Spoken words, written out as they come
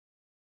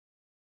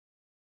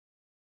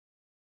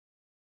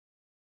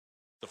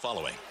The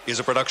following is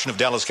a production of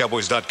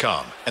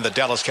DallasCowboys.com and the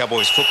Dallas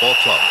Cowboys Football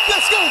Club.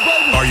 Let's go,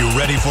 baby! Are you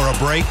ready for a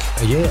break?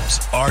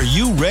 Yes. Are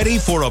you ready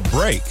for a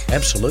break?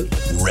 Absolutely.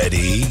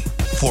 Ready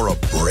for a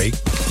break?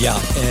 Yeah,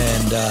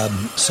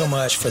 and so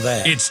much for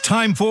that. It's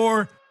time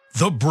for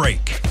The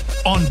Break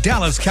on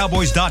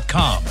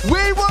DallasCowboys.com.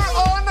 We were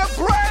on a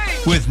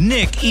break! With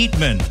Nick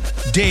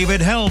Eatman, David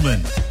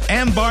Hellman,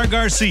 Ambar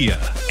Garcia,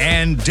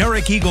 and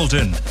Derek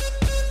Eagleton.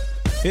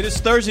 It is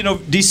Thursday,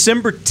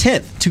 December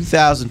 10th,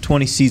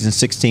 2020, Season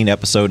 16,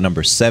 Episode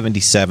number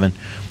 77.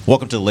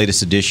 Welcome to the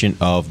latest edition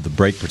of The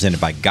Break, presented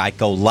by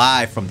Geico,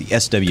 live from the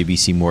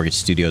SWBC Mortgage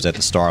Studios at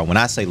the Star. When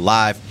I say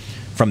live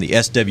from the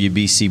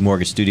SWBC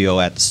Mortgage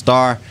Studio at the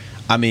Star,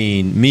 I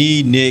mean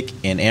me, Nick,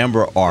 and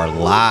Amber are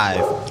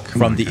live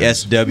from the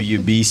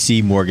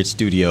SWBC Mortgage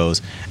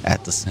Studios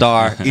at the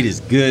Star. It is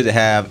good to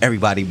have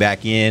everybody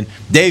back in.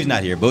 Dave's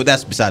not here, but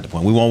that's beside the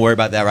point. We won't worry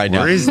about that right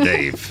now. Where is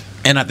Dave?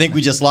 And I think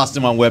we just lost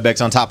him on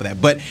WebEx on top of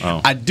that. But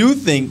I do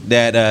think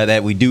that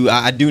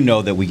I do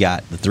know that we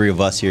got the three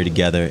of us here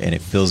together, and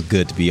it feels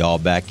good to be all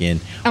back in.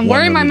 I'm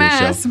wearing my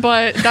mask,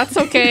 but that's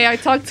okay. I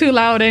talk too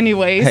loud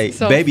anyways. Hey,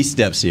 so. Baby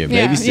steps here.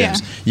 Baby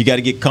steps. Yeah. You got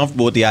to get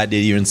comfortable with the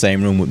idea you're in the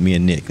same room with me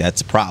and Nick.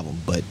 That's a problem.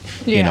 But,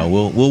 you know,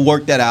 we'll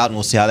work that out, and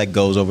we'll see how that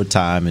goes over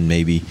time. And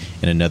maybe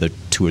in another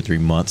 2 or 3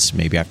 months,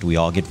 maybe after we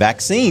all get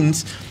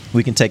vaccines,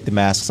 we can take the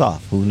masks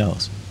off. Who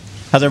knows?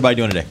 How's everybody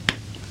doing today?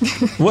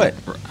 What?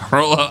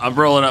 I'm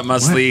rolling up my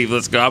sleeve.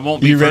 Let's go. I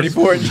won't be. You ready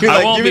for it?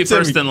 I won't be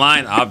first in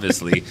line,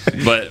 obviously.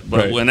 But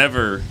right.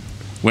 whenever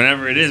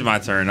it is my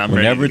turn, I'm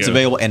ready. Whenever it's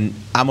available, and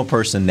I'm a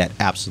person that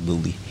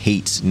absolutely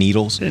hates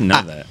needles. Didn't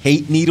know that.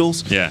 Hate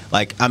needles. Yeah.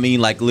 Like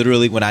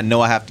literally, when I know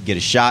I have to get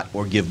a shot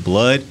or give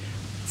blood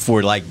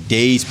for like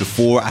days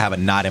before, I have a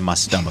knot in my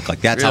stomach.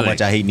 Like that's how much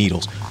I hate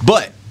needles.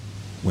 But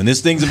when this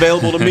thing's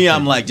available to me,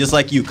 I'm like, just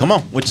like you. Come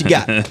on, what you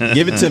got?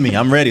 Give it to me.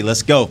 I'm ready.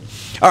 Let's go.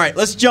 All right,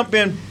 let's jump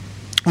in.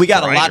 We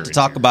got a lot to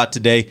talk about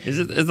today. Is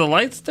the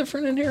lights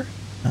different in here?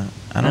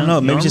 I don't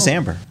know. Maybe just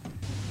Amber.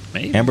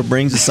 Maybe. Amber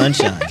brings the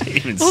sunshine. I can't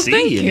even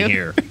see in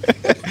here.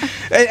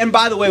 And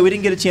by the way, we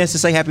didn't get a chance to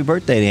say happy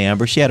birthday to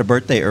Amber. She had a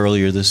birthday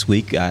earlier this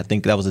week. I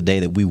think that was a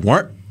day that we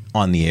weren't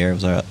on the air.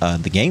 It was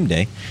the game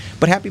day.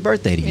 But happy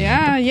birthday to you.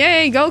 Yeah, Amber.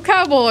 Yay, go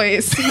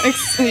Cowboys.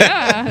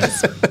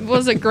 It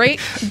was a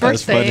great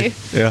birthday.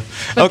 Yeah.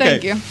 But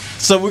thank you.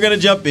 So we're going to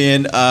jump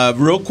in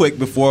real quick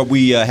before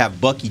we have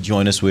Bucky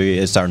join us.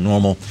 It's our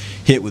normal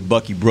hit with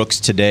Bucky Brooks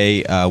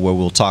today, where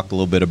we'll talk a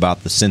little bit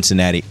about the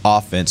Cincinnati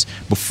offense.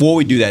 Before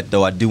we do that,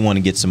 though, I do want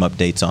to get some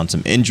updates on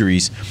some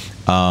injuries.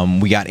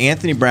 We got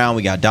Anthony Brown,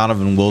 we got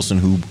Donovan Wilson,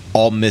 who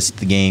all missed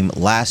the game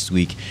last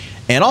week,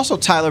 and also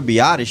Tyler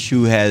Biadasz,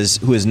 who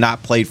has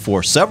not played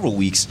for several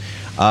weeks.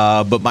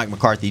 But Mike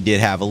McCarthy did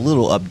have a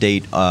little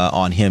update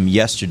on him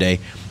yesterday.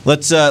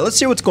 Let's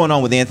hear what's going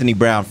on with Anthony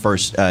Brown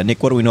first.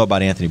 Nick, what do we know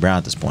about Anthony Brown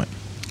at this point?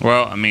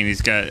 Well, I mean,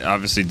 he's got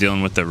obviously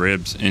dealing with the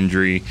ribs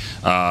injury,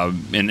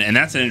 and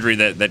that's an injury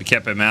that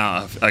kept him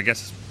out, I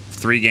guess,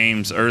 3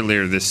 games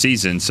earlier this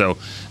season. So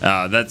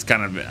that's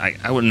kind of,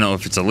 I wouldn't know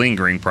if it's a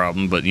lingering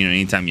problem, but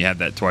anytime you have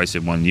that twice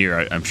in 1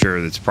 year, I'm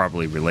sure that's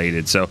probably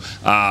related. So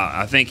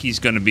I think he's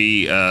going to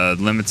be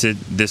limited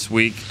this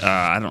week.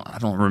 I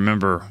don't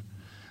remember.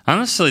 I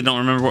honestly don't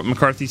remember what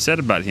McCarthy said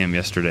about him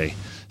yesterday.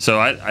 So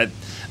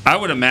I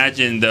would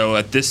imagine, though,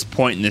 at this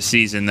point in the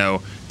season,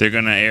 though, they're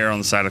going to err on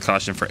the side of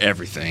caution for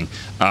everything.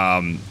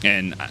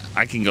 And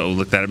I can go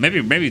look that up.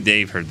 Maybe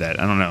Dave heard that.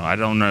 I don't know. I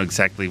don't know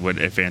exactly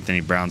if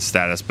Anthony Brown's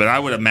status, but I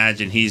would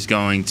imagine he's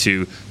going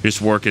to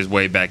just work his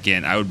way back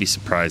in. I would be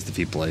surprised if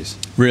he plays.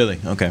 Really?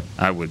 Okay.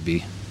 I would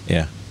be.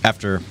 Yeah.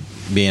 After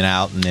being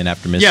out and then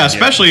after missing. Yeah,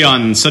 especially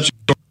on such a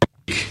short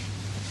week.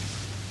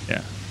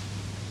 Yeah.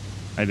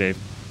 Hi, Dave.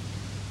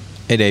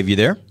 Hey, Dave, you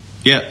there?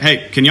 Yeah.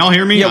 Hey, can y'all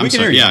hear me? Yeah, we can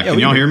hear you. Yeah, can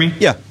y'all hear me?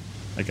 Yeah.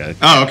 Okay.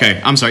 Oh,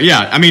 okay. I'm sorry.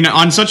 Yeah, I mean,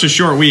 on such a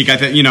short week, I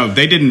think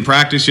they didn't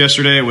practice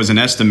yesterday. It was an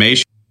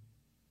estimation.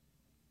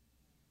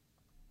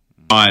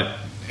 But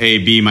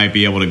AB might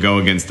be able to go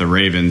against the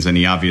Ravens, and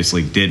he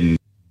obviously didn't.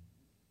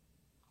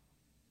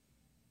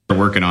 They're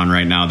working on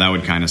right now. That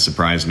would kind of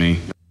surprise me,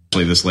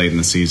 especially this late in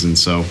the season.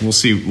 So we'll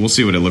see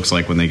what it looks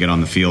like when they get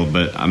on the field.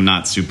 But I'm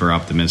not super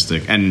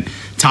optimistic. And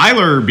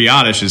Tyler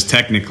Biadasz is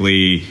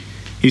technically.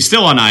 He's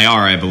still on IR,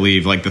 I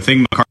believe. Like, the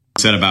thing McCarthy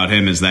said about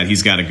him is that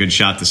he's got a good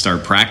shot to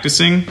start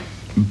practicing,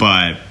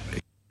 but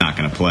he's not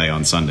going to play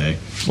on Sunday.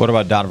 What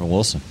about Donovan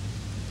Wilson?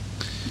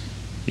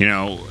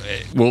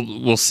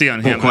 We'll see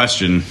on him. Good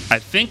question. I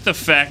think the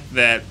fact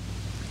that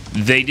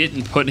they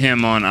didn't put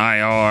him on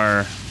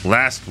IR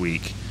last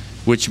week,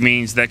 which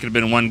means that could have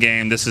been 1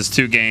 game. This is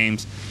 2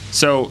 games.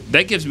 So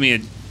that gives me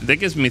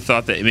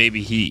thought that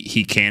maybe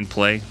he can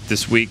play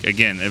this week.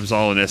 Again, it was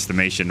all an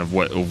estimation of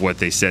what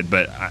they said,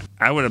 but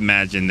I would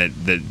imagine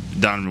that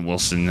Donovan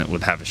Wilson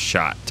would have a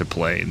shot to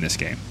play in this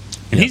game.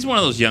 And he's one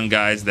of those young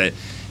guys that,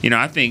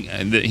 I think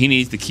that he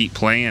needs to keep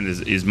playing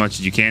as much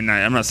as you can. Now,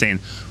 I'm not saying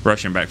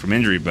rush him back from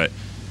injury, but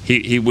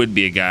he would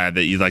be a guy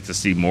that you'd like to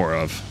see more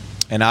of.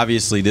 And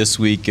obviously this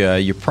week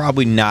you're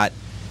probably not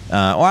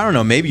I don't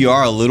know, maybe you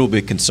are a little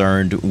bit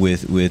concerned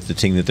with the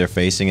team that they're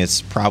facing.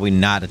 It's probably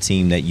not a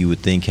team that you would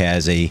think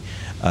has a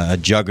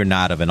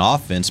juggernaut of an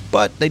offense,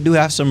 but they do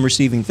have some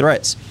receiving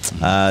threats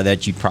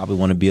that you probably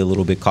want to be a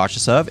little bit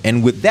cautious of.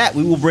 And with that,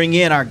 we will bring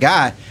in our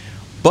guy,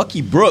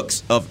 Bucky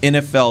Brooks of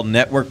NFL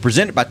Network,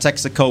 presented by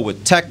Texaco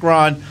with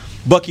Techron.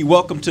 Bucky,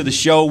 welcome to the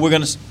show. We're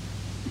going to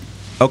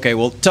 – okay,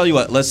 well, tell you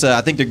what. Let's.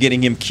 I think they're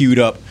getting him queued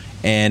up,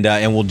 and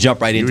we'll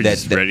jump right into that.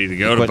 Just ready to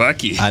go to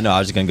Bucky. I know. I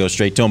was just going to go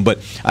straight to him, but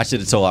I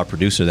should have told our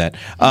producer that.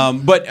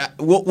 But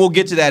we'll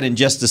get to that in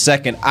just a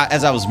second.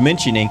 As I was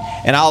mentioning,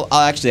 and I'll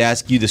actually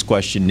ask you this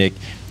question, Nick.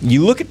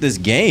 You look at this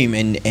game,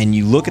 and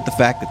you look at the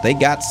fact that they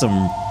got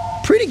some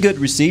pretty good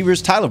receivers.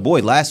 Tyler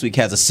Boyd last week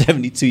has a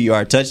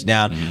 72-yard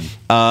touchdown,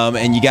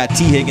 and you got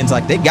T. Higgins.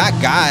 Like, they got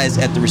guys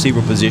at the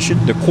receiver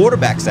position. Their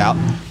quarterback's out,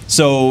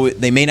 so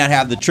they may not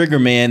have the trigger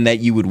man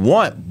that you would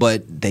want,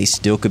 but they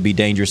still could be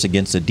dangerous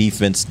against a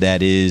defense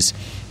that is,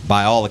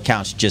 by all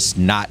accounts, just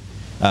not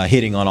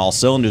hitting on all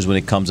cylinders when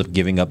it comes to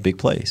giving up big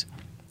plays.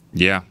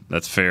 Yeah,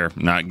 that's fair.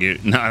 Not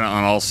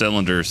on all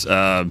cylinders.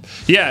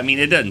 Yeah, I mean,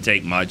 it doesn't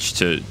take much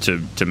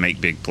to make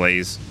big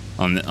plays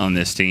on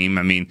this team.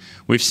 I mean,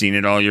 we've seen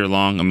it all year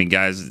long. I mean,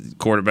 guys,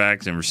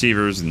 quarterbacks and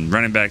receivers and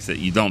running backs that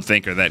you don't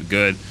think are that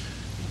good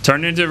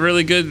turn into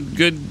really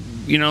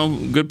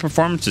good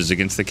performances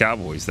against the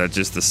Cowboys. That's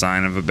just the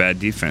sign of a bad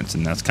defense,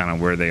 and that's kind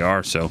of where they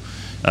are. So,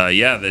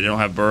 yeah, they don't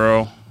have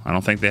Burrow. I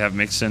don't think they have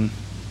Mixon.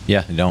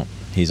 Yeah, they don't.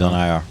 He's on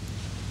IR.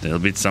 It'll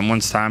be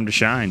someone's time to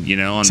shine,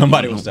 on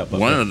somebody will step up.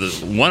 One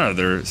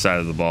other side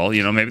of the ball,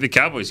 maybe the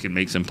Cowboys can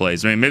make some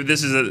plays. I mean, maybe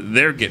this is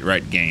their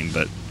get-right game,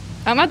 but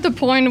I'm at the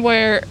point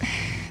where,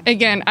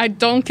 again, I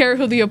don't care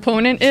who the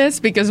opponent is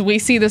because we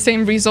see the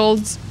same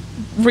results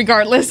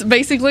regardless,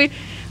 basically.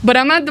 But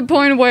I'm at the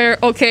point where,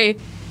 okay,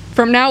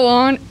 from now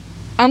on,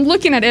 I'm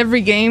looking at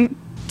every game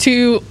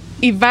to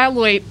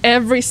evaluate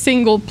every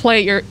single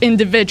player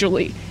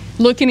individually,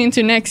 looking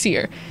into next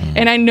year.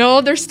 And I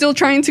know they're still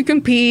trying to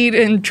compete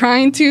and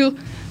trying to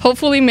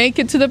hopefully make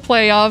it to the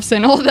playoffs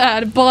and all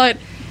that. But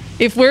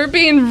if we're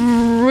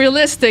being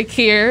realistic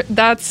here,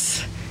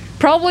 that's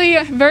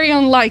probably very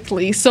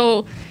unlikely.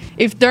 So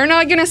if they're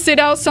not going to sit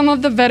out some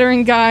of the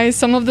veteran guys,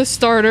 some of the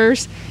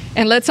starters,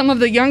 and let some of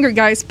the younger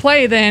guys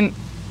play, then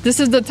this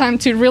is the time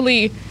to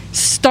really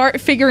start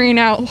figuring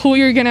out who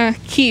you're going to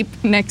keep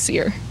next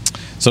year.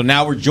 So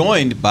now we're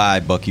joined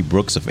by Bucky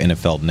Brooks of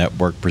NFL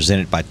Network,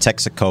 presented by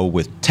Texaco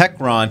with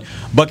Techron.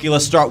 Bucky,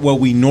 let's start where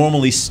we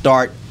normally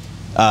start.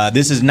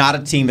 This is not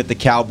a team that the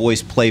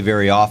Cowboys play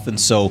very often.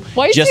 So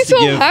why is he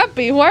so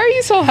happy? Why are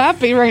you so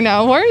happy right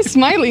now? Why are you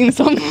smiling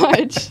so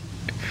much?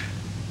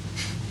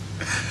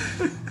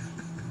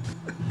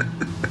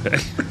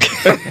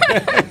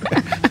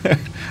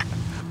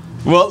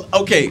 Well,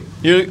 okay.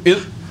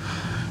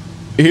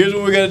 Here's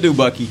what we're going to do,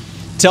 Bucky.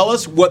 Tell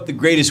us what the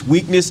greatest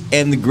weakness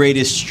and the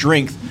greatest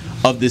strength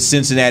of this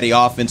Cincinnati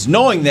offense,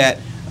 knowing that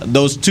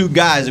those two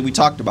guys that we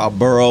talked about,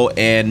 Burrow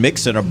and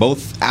Mixon, are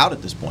both out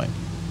at this point.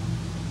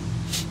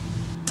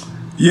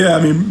 Yeah,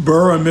 I mean,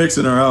 Burrow and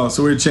Mixon are out,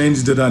 so it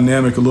changed the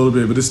dynamic a little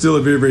bit, but it's still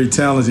a very, very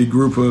talented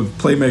group of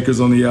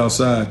playmakers on the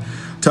outside.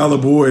 Tyler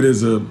Boyd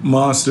is a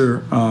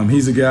monster.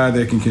 He's a guy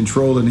that can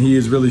control it, and he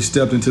has really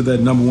stepped into that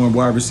number one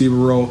wide receiver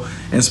role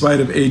in spite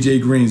of A.J.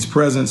 Green's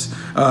presence.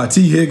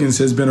 T. Higgins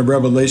has been a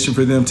revelation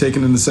for them,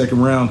 taken in the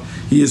second round.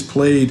 He has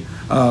played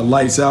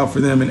lights out for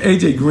them, and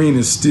A.J. Green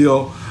is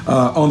still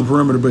on the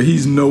perimeter, but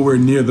he's nowhere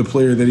near the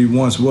player that he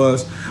once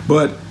was.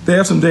 But they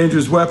have some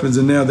dangerous weapons,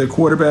 and now their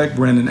quarterback,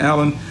 Brandon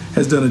Allen,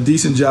 has done a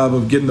decent job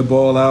of getting the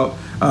ball out.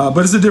 But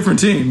it's a different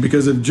team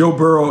because if Joe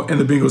Burrow and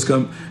the Bengals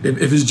come,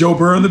 if it's Joe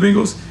Burrow and the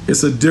Bengals,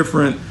 it's a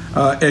different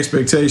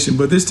expectation.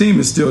 But this team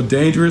is still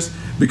dangerous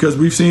because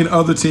we've seen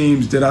other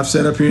teams that I've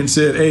sat up here and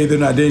said, hey, they're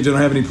not dangerous, they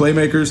don't have any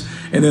playmakers.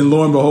 And then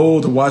lo and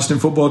behold, the Washington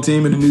football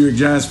team and the New York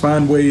Giants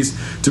find ways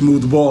to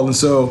move the ball. And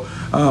so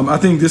I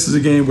think this is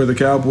a game where the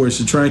Cowboys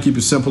should try and keep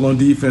it simple on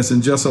defense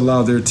and just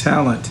allow their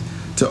talent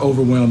to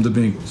overwhelm the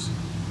Bengals.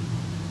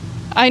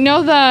 I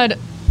know that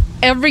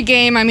every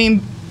game, I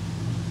mean,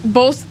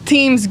 both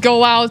teams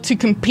go out to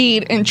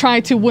compete and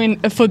try to win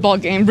a football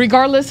game,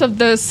 regardless of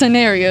the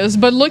scenarios.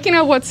 But looking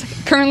at what's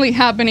currently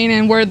happening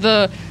and where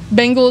the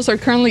Bengals are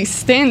currently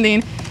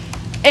standing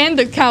and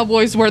the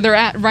Cowboys where they're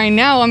at right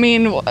now, I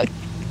mean,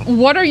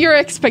 what are your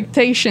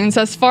expectations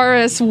as far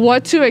as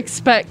what to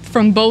expect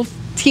from both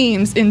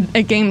teams in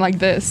a game like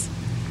this?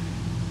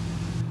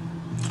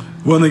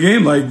 Well, in a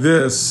game like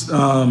this,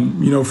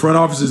 front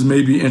offices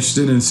may be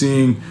interested in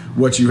seeing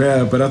what you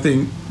have, but I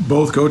think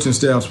both coaching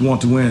staffs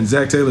want to win.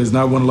 Zach Taylor has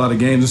not won a lot of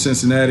games in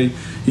Cincinnati.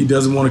 He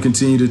doesn't want to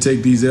continue to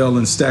take these L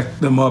and stack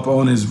them up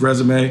on his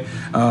resume.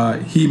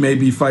 He may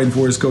be fighting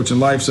for his coaching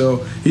life, so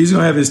he's going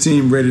to have his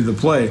team ready to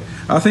play.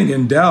 I think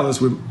in Dallas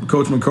with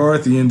Coach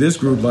McCarthy and this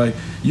group,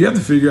 you have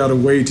to figure out a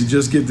way to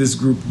just get this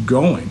group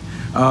going.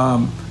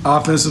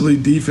 Offensively,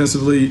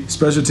 defensively,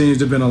 special teams,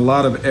 there have been a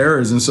lot of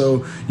errors. And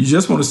so you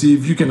just want to see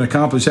if you can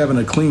accomplish having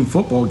a clean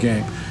football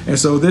game. And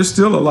so there's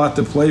still a lot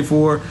to play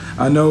for.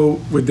 I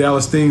know with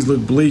Dallas things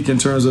look bleak in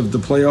terms of the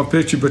playoff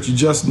picture, but you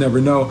just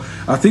never know.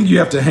 I think you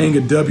have to hang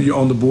a W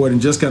on the board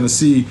and just kind of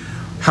see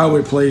how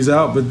it plays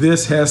out. But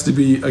this has to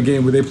be a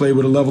game where they play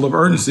with a level of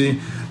urgency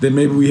that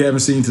maybe we haven't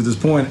seen to this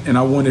point, and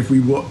I wonder if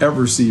we will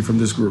ever see from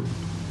this group.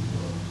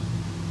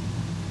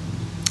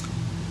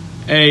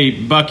 Hey,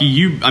 Bucky,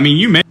 you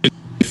mentioned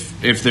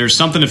if there's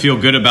something to feel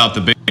good about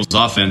the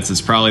Bengals offense, it's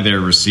probably their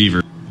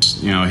receivers.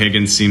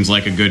 Higgins seems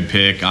like a good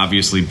pick,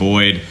 obviously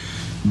Boyd.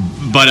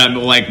 But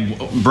like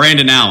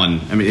Brandon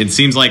Allen, it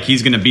seems like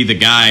he's going to be the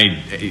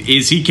guy.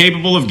 Is he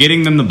capable of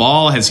getting them the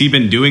ball? Has he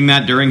been doing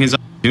that during his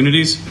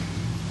opportunities?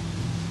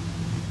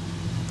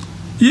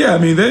 Yeah,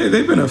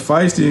 they've been a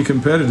feisty and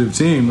competitive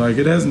team. Like,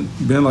 it hasn't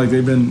been like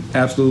they've been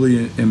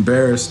absolutely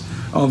embarrassed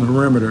on the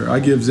perimeter. I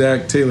give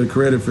Zach Taylor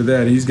credit for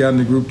that. He's gotten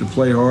the group to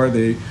play hard.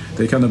 They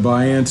kind of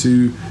buy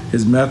into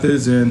his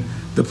methods, and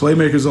the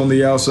playmakers on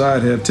the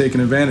outside have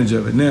taken advantage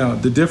of it. Now,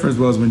 the difference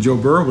was when Joe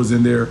Burrow was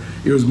in there,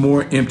 it was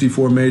more empty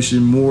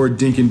formation, more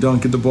dink and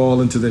dunk at the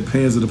ball into the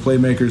hands of the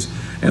playmakers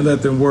and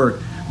let them work.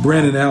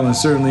 Brandon Allen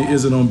certainly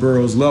isn't on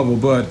Burrow's level,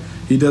 but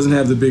he doesn't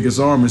have the biggest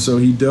arm, and so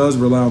he does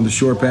rely on the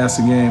short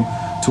passing game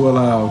to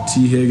allow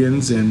T.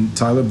 Higgins and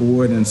Tyler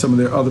Boyd and some of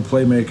their other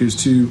playmakers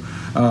to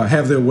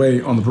have their way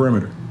on the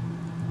perimeter.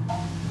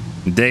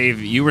 Dave,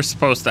 you were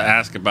supposed to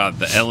ask about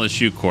the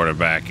LSU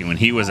quarterback and when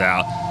he was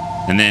out.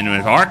 And then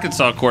with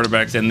Arkansas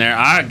quarterbacks in there,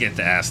 I get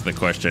to ask the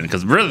question.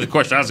 Because really the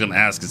question I was going to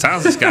ask is,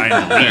 how's this guy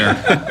in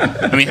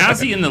the league? How's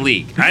he in the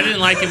league? I didn't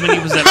like him when he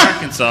was at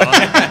Arkansas.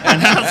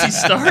 And how's he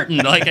starting?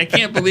 Like, I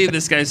can't believe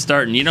this guy's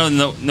starting.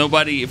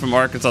 Nobody from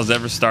Arkansas has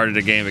ever started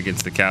a game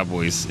against the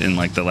Cowboys in,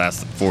 like, the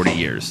last 40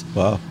 years.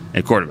 Wow.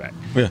 At quarterback.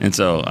 Yeah. And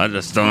so I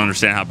just don't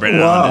understand how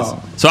Brandon Allen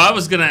is. So I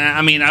was going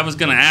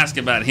to ask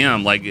about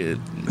him. Like,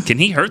 can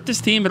he hurt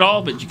this team at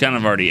all? But you kind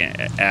of already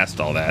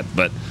asked all that.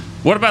 But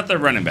what about the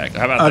running back?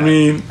 How about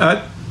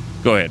that?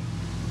 Go ahead.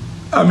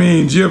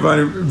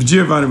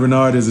 Giovanni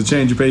Bernard is a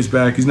change of pace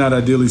back. He's not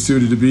ideally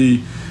suited to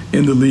be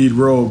in the lead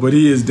role, but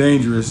he is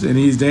dangerous, and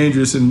he's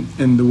dangerous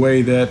in the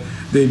way that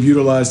they've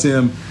utilized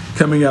him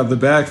coming out of the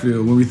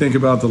backfield. When we think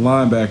about the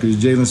linebackers,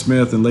 Jalen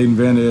Smith and Leighton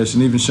Van Der Esch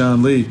and even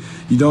Sean Lee,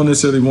 you don't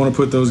necessarily want to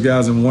put those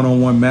guys in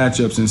one-on-one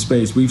matchups in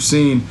space. We've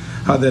seen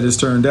how that has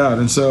turned out,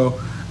 and so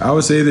I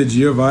would say that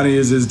Giovanni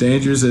is as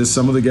dangerous as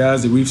some of the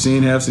guys that we've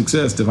seen have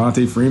success.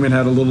 Devontae Freeman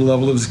had a little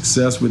level of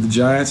success with the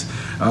Giants.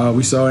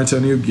 We saw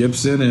Antonio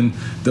Gibson and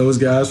those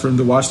guys from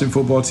the Washington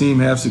football team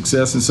have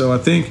success. And so I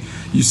think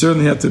you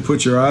certainly have to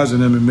put your eyes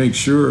on him and make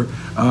sure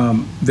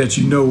that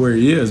you know where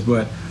he is.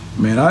 But,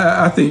 man,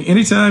 I think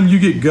anytime you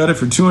get gutted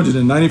for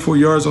 294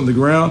 yards on the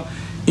ground,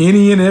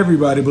 any and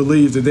everybody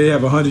believes that they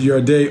have a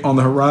 100-yard day on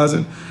the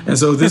horizon. And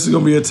so this is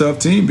going to be a tough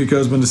team,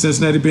 because when the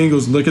Cincinnati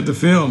Bengals look at the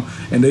film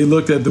and they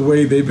looked at the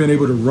way they've been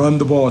able to run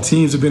the ball,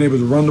 teams have been able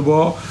to run the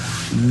ball,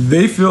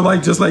 they feel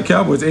like, just like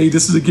Cowboys, hey,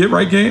 this is a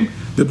get-right game.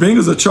 The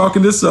Bengals are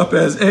chalking this up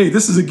as, hey,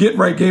 this is a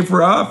get-right game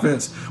for our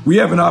offense. We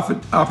have an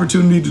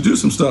opportunity to do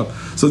some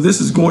stuff. So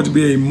this is going to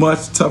be a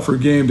much tougher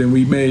game than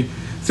we may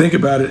think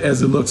about it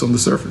as it looks on the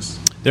surface.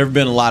 There have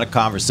been a lot of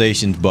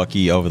conversations,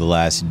 Bucky, over the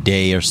last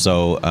day or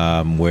so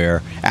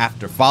where,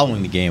 after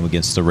following the game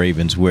against the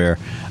Ravens, where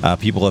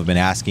people have been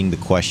asking the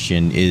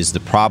question, is the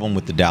problem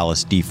with the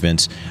Dallas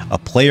defense a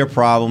player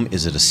problem?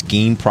 Is it a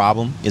scheme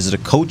problem? Is it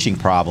a coaching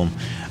problem?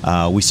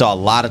 We saw a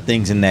lot of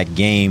things in that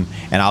game,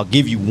 and I'll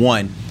give you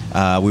one.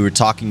 We were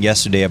talking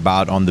yesterday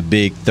about on the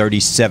big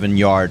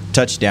 37-yard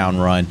touchdown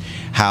run,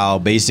 how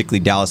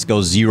basically Dallas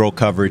goes zero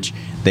coverage.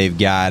 They've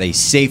got a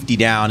safety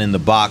down in the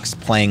box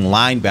playing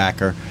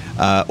linebacker,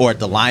 or at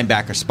the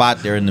linebacker spot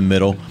there in the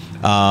middle.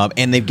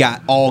 And they've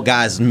got all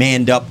guys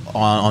manned up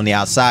on the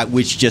outside,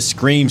 which just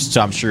screams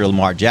to, I'm sure,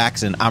 Lamar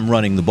Jackson, I'm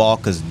running the ball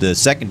because the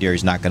secondary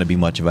is not going to be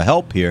much of a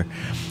help here.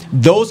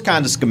 Those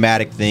kinds of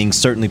schematic things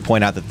certainly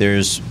point out that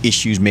there's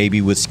issues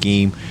maybe with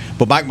scheme.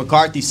 But Mike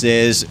McCarthy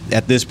says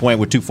at this point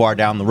we're too far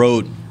down the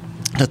road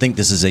to think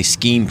this is a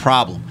scheme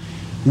problem.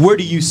 Where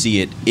do you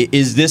see it?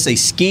 Is this a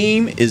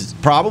scheme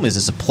problem? Is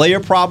this a player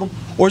problem?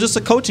 Or is this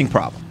a coaching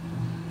problem?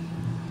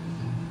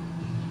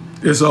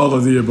 It's all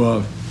of the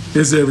above.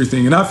 It's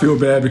everything. And I feel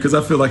bad because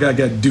I feel like I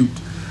got duped.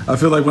 I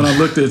feel like when I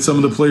looked at some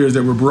of the players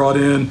that were brought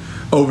in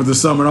over the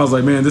summer, and I was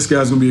like, man, this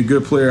guy's going to be a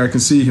good player. I can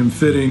see him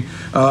fitting.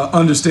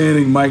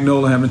 Understanding Mike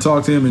Nolan, having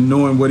talked to him and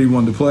knowing what he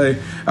wanted to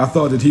play, I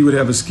thought that he would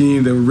have a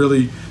scheme that would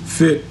really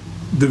fit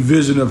the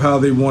vision of how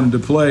they wanted to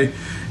play.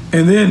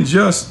 And then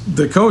just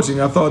the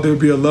coaching, I thought there would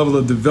be a level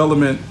of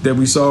development that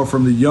we saw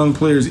from the young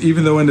players,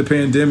 even though in the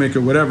pandemic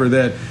or whatever,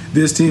 that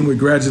this team would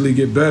gradually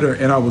get better.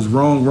 And I was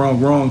wrong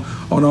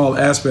on all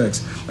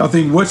aspects. I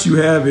think what you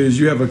have is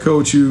you have a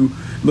coach who,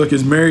 look,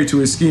 is married to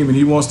his scheme and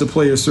he wants to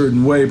play a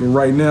certain way. But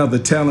right now the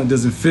talent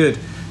doesn't fit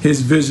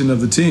his vision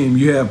of the team.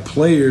 You have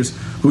players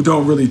who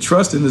don't really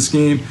trust in the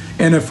scheme.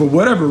 And if for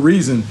whatever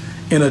reason,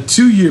 in a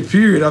 2-year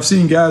period, I've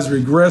seen guys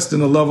regress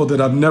in a level that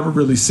I've never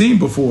really seen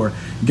before.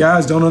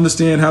 Guys don't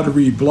understand how to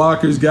read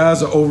blockers.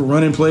 Guys are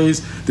overrunning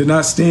plays. They're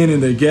not staying in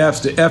their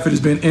gaps. The effort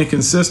has been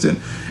inconsistent.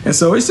 And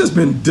so it's just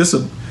been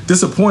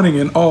disappointing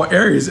in all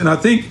areas. And I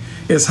think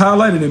it's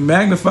highlighted and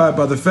magnified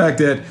by the fact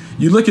that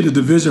you look at the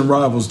division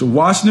rivals, the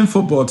Washington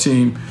football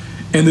team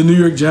and the New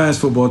York Giants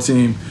football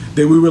team,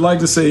 that we would like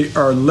to say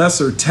are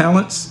lesser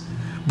talents,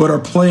 but are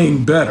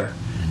playing better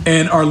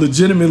and are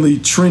legitimately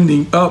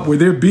trending up, where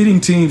they're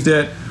beating teams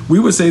that we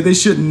would say they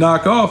shouldn't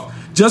knock off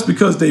just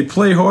because they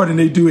play hard and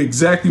they do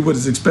exactly what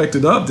is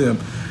expected of them.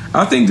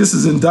 I think this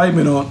is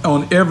indictment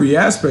on every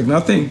aspect, and I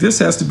think this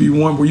has to be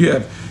one where you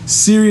have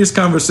serious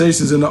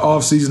conversations in the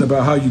offseason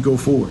about how you go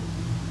forward.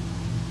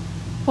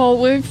 Well,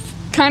 we've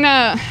kind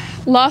of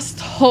lost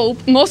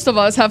hope. Most of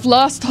us have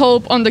lost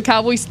hope on the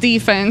Cowboys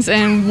defense,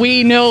 and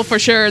we know for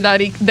sure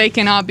that they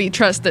cannot be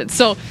trusted.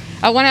 So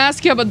I want to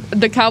ask you about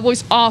the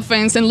Cowboys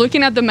offense and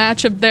looking at the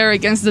matchup there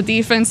against the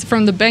defense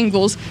from the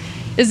Bengals.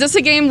 Is this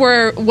a game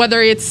where,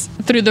 whether it's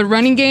through the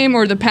running game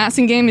or the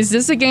passing game, is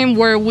this a game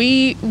where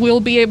we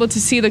will be able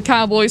to see the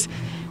Cowboys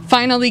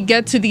finally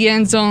get to the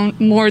end zone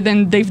more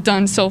than they've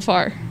done so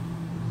far?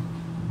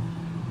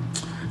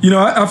 You know,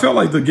 I felt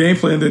like the game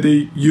plan that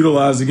they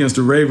utilized against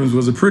the Ravens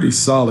was a pretty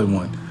solid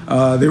one.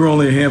 There were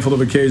only a handful of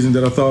occasions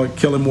that I thought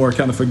Kellen Moore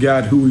kind of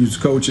forgot who he was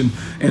coaching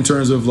in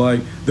terms of like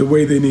the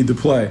way they need to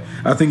play.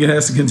 I think it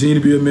has to continue to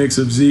be a mix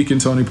of Zeke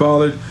and Tony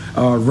Pollard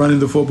running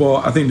the football.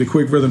 I think the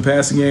quick rhythm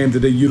passing game that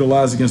they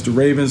utilized against the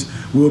Ravens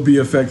will be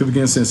effective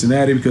against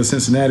Cincinnati, because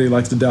Cincinnati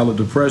likes to dial up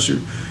the pressure.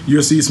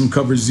 You'll see some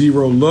cover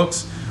zero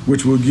looks,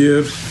 which will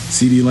give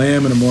CeeDee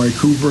Lamb and Amari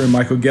Cooper and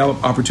Michael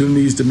Gallup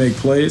opportunities to make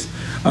plays.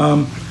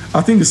 I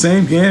think the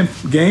same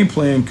game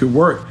plan could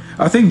work.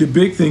 I think the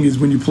big thing is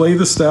when you play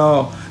the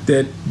style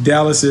that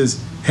Dallas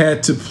has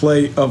had to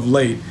play of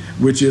late,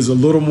 which is a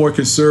little more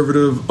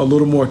conservative, a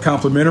little more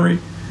complimentary,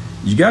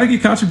 you got to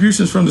get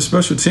contributions from the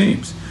special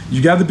teams.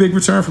 You got the big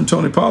return from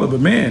Tony Pollard, but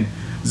man,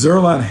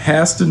 Zuerlein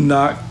has to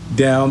knock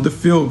down the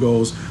field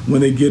goals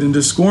when they get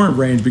into scoring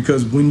range,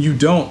 because when you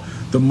don't,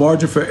 the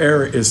margin for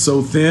error is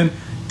so thin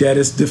that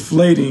it's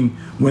deflating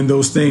when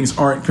those things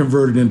aren't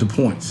converted into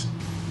points.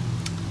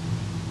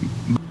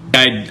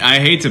 I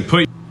hate to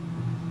put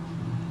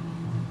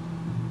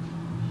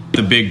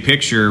the big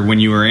picture when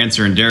you were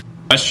answering Derek's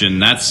question.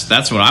 That's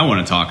what I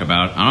want to talk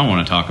about. I don't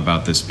want to talk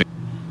about this.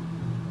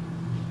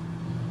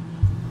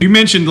 You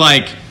mentioned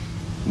like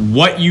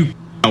what you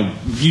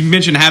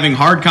mentioned having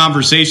hard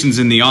conversations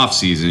in the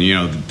offseason. You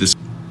know, this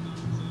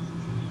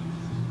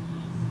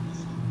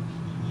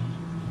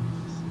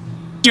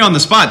on the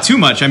spot too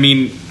much. I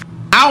mean,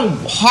 how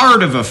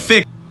hard of a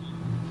fix?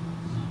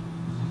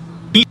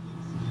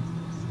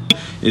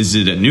 Is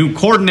it a new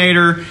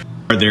coordinator?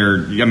 Are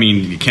there, I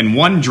mean, can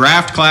one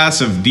draft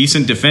class of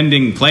decent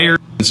defending players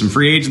and some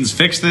free agents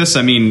fix this?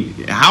 I mean,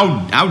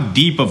 how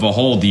deep of a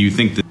hole do you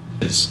think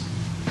this is?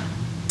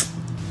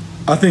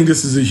 I think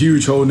this is a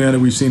huge hole now that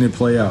we've seen it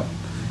play out.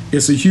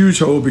 It's a huge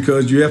hole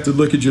because you have to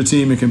look at your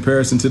team in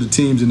comparison to the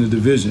teams in the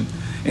division,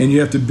 and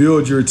you have to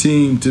build your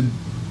team to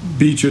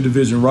beat your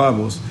division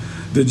rivals.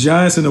 The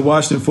Giants and the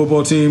Washington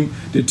football team,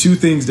 they're two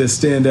things that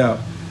stand out.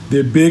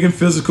 They're big and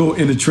physical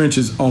in the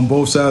trenches on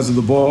both sides of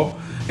the ball,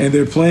 and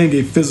they're playing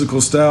a physical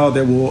style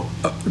that will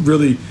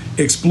really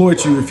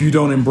exploit you if you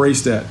don't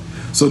embrace that.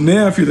 So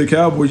now if you're the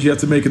Cowboys, you have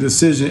to make a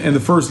decision, and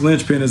the first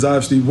linchpin is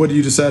obviously what do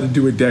you decide to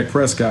do with Dak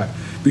Prescott?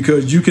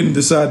 Because you can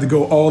decide to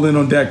go all in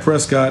on Dak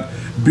Prescott,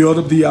 build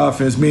up the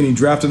offense, meaning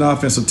draft an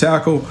offensive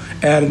tackle,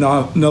 add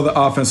another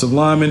offensive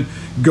lineman,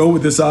 go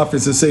with this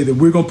offense and say that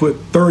we're going to put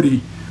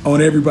 30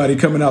 on everybody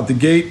coming out the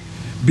gate,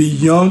 be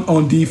young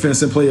on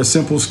defense and play a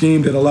simple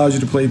scheme that allows you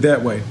to play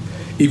that way.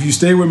 If you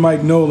stay with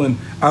Mike Nolan,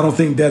 I don't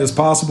think that is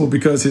possible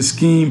because his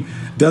scheme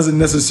doesn't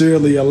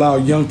necessarily allow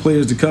young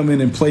players to come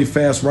in and play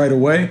fast right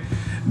away.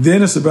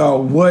 Then it's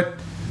about what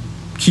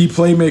key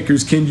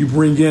playmakers can you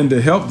bring in to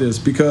help this,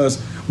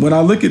 because when I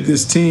look at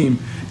this team,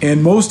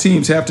 and most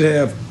teams have to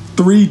have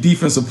 3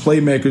 defensive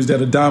playmakers that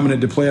are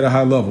dominant to play at a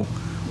high level.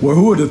 Well,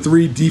 who are the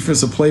 3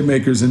 defensive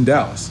playmakers in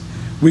Dallas?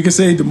 We can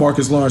say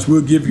DeMarcus Lawrence,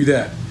 we'll give you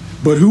that.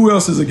 But who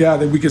else is a guy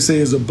that we could say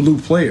is a blue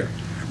player?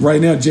 Right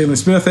now, Jalen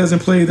Smith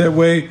hasn't played that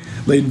way.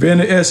 Leighton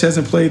Vander Esch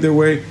hasn't played that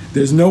way.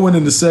 There's no one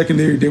in the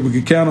secondary that we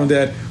could count on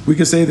that. We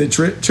could say that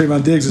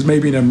Trayvon Diggs is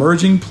maybe an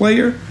emerging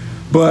player,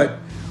 but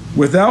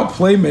without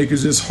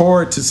playmakers, it's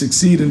hard to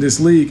succeed in this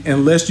league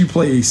unless you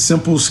play a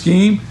simple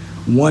scheme,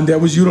 one that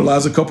was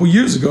utilized a couple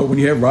years ago when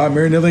you had Rod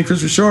Marinelli and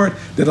Chris Richard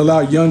that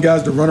allowed young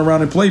guys to run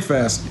around and play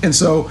fast. And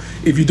so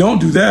if you don't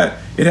do that,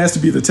 it has to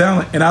be the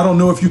talent. And I don't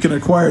know if you can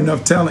acquire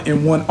enough talent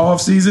in one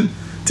offseason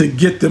to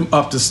get them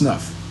up to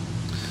snuff.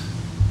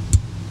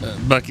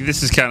 Bucky,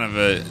 this is kind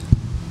of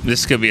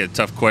this could be a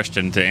tough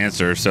question to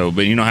answer.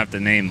 But you don't have to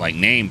name like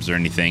names or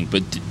anything.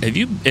 But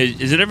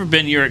has it ever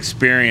been your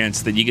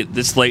experience that you get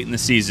this late in the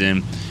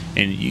season,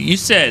 and you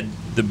said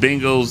the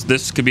Bengals,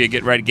 this could be a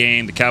get-right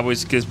game, the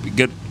Cowboys could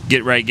be a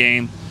get-right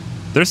game.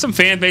 There's some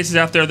fan bases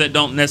out there that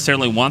don't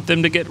necessarily want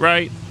them to get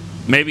right.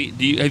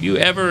 maybe have you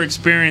ever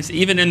experienced,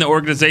 even in the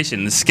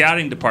organization, the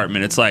scouting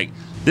department, it's like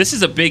this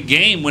is a big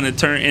game when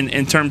it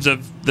in terms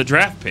of the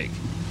draft pick.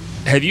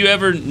 Have you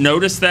ever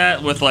noticed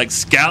that with like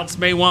scouts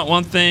may want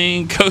one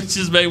thing,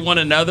 coaches may want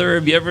another?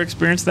 Have you ever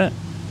experienced that?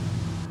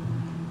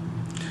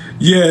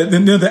 Yeah,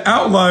 the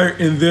outlier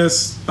in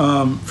this,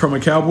 from a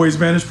Cowboys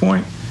vantage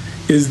point,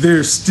 is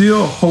there's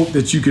still hope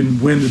that you can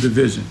win the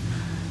division.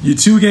 You're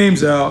 2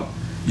 games out,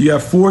 you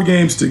have 4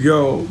 games to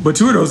go, but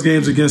 2 of those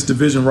games against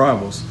division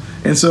rivals.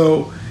 And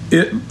so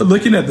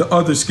looking at the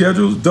other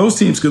schedules, those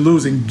teams could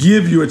lose and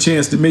give you a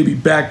chance to maybe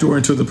backdoor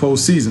into the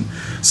postseason.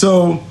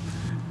 So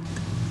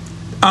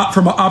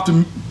from an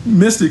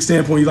optimistic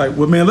standpoint, you're like,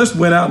 well, man, let's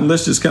win out and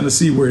let's just kind of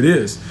see where it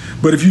is.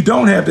 But if you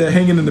don't have that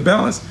hanging in the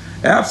balance,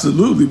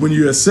 absolutely, when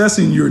you're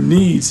assessing your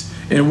needs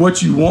and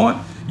what you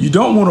want, you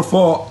don't want to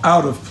fall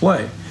out of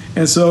play.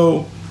 And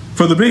so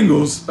for the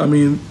Bengals, I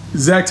mean,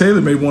 Zach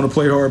Taylor may want to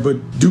play hard,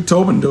 but Duke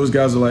Tobin and those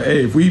guys are like,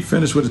 hey, if we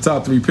finish with a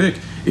top 3 pick,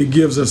 it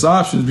gives us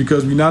options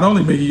because we not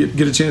only may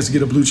get a chance to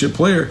get a blue chip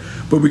player,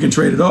 but we can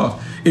trade it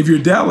off. If you're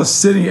Dallas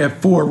sitting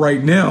at 4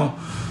 right now,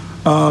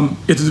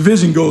 if the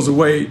division goes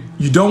away,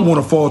 you don't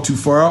want to fall too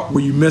far out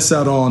where you miss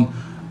out on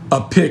a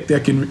pick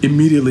that can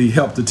immediately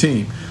help the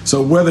team.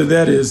 So whether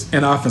that is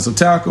an offensive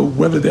tackle,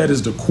 whether that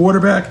is the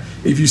quarterback,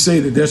 if you say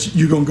that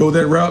you're going to go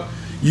that route,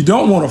 you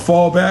don't want to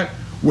fall back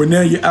where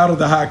now you're out of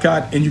the high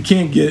cotton and you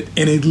can't get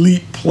an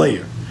elite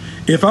player.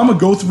 If I'm going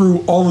to go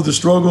through all of the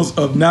struggles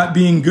of not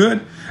being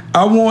good,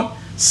 I want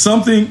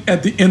something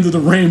at the end of the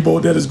rainbow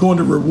that is going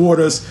to reward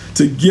us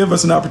to give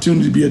us an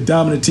opportunity to be a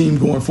dominant team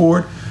going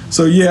forward.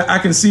 So, yeah, I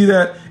can see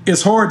that.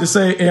 It's hard to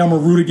say, hey, I'm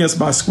going to root against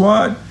my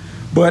squad,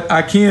 but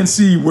I can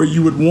see where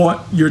you would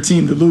want your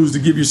team to lose to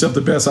give yourself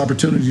the best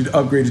opportunity to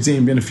upgrade the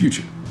team in the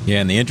future. Yeah,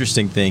 and the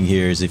interesting thing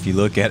here is if you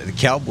look at it, the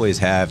Cowboys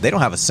they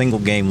don't have a single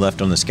game left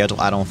on the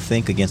schedule, I don't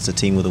think, against a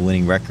team with a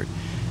winning record.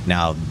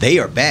 Now, they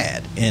are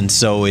bad, and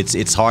so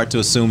it's hard to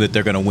assume that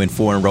they're going to win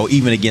 4 in a row,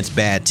 even against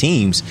bad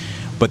teams.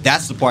 But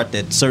that's the part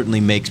that certainly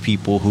makes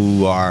people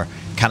who are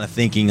kind of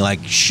thinking,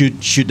 like,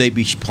 should they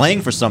be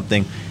playing for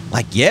something?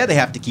 Like, yeah, they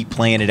have to keep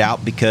playing it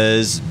out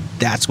because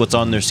that's what's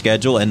on their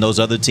schedule, and those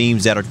other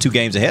teams that are 2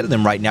 games ahead of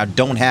them right now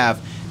don't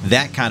have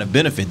that kind of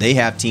benefit. They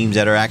have teams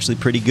that are actually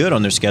pretty good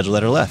on their schedule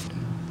that are left.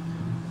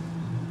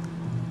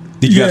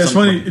 It's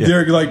funny,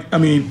 Derek, like, I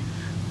mean,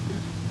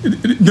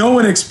 no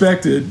one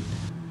expected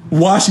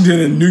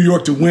Washington and New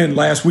York to win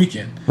last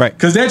weekend. Right.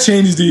 Because that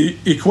changes the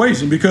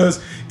equation.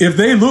 Because if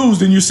they lose,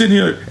 then you're sitting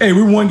here, hey,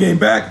 we're 1 game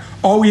back.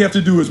 All we have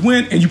to do is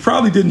win. And you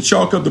probably didn't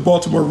chalk up the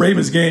Baltimore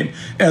Ravens game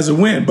as a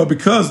win. But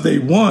because they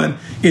won,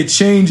 it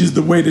changes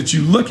the way that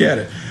you look at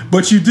it.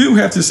 But you do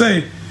have to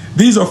say,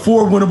 these are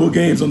 4 winnable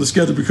games on the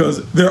schedule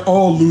because they're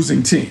all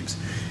losing teams.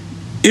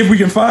 If we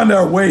can find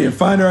our way and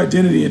find our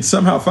identity and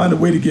somehow find a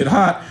way to get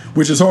hot,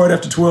 which is hard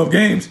after 12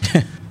 games,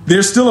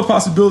 there's still a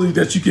possibility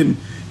that you can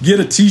get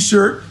a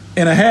T-shirt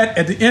and a hat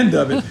at the end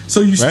of it.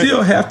 So you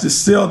still have to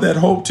sell that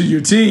hope to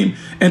your team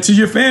and to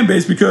your fan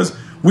base because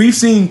we've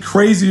seen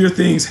crazier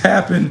things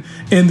happen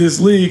in this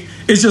league.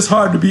 It's just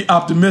hard to be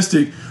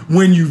optimistic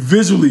when you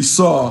visually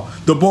saw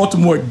the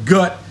Baltimore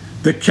gut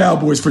the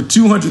Cowboys for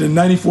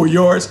 294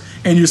 yards,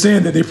 and you're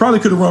saying that they probably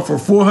could have run for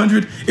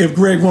 400 if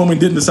Greg Roman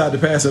didn't decide to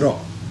pass at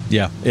all.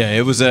 Yeah,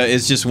 it was.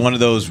 It's just one of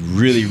those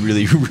really,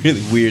 really,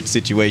 really weird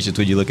situations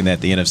when you're looking at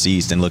the NFC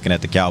East and looking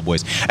at the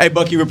Cowboys. Hey,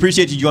 Bucky, we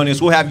appreciate you joining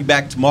us. We'll have you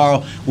back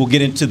tomorrow. We'll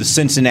get into the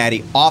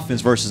Cincinnati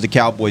offense versus the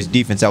Cowboys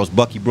defense. That was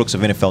Bucky Brooks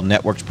of NFL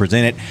Networks,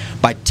 presented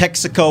by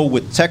Texaco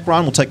with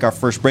Techron. We'll take our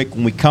first break.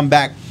 When we come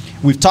back,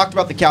 we've talked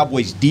about the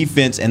Cowboys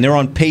defense, and they're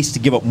on pace to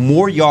give up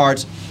more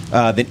yards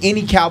than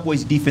any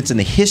Cowboys defense in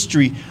the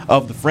history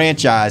of the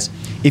franchise.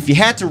 If you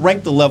had to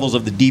rank the levels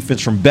of the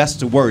defense from best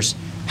to worst,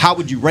 how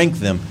would you rank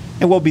them?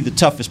 And what will be the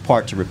toughest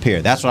part to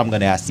repair? That's what I'm going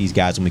to ask these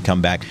guys when we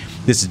come back.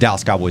 This is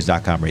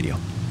DallasCowboys.com radio.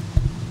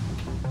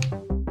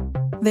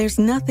 There's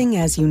nothing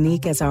as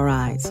unique as our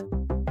eyes,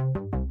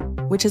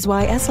 which is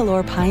why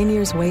Essilor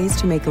pioneers ways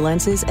to make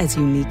lenses as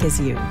unique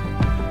as you.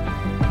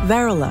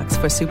 Varilux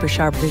for super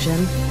sharp vision,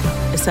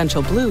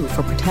 Essential Blue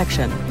for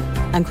protection,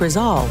 and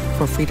Crizal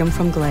for freedom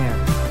from glare.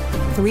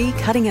 3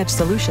 cutting-edge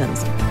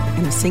solutions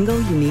in a single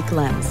unique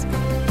lens.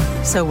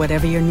 So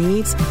whatever your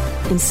needs,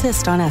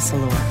 insist on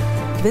Essilor.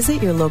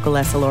 Visit your local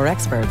Essilor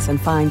experts and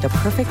find the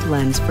perfect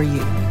lens for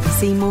you.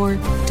 See more,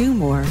 do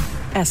more,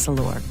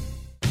 Essilor.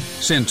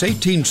 Since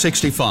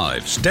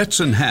 1865,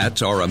 Stetson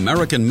hats are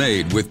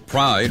American-made with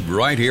pride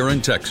right here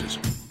in Texas.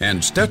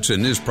 And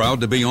Stetson is proud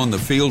to be on the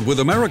field with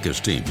America's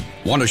team.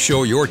 Want to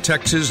show your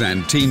Texas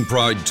and team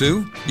pride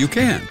too? You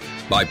can.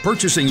 By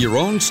purchasing your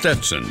own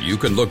Stetson, you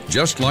can look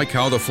just like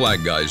how the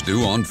flag guys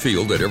do on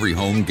field at every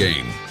home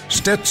game.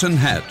 Stetson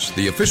hats,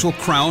 the official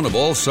crown of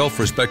all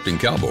self-respecting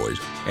Cowboys,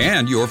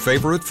 and your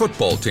favorite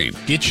football team.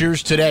 Get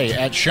yours today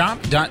at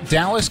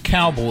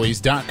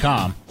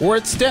shop.dallascowboys.com or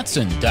at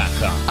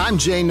stetson.com. I'm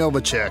Jay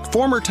Novacek,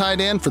 former tight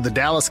end for the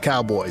Dallas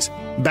Cowboys.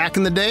 Back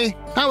in the day,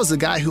 I was the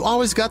guy who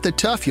always got the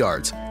tough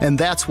yards, and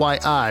that's why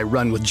I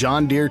run with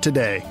John Deere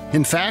today.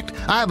 In fact,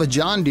 I have a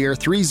John Deere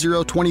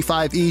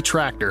 3025E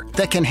tractor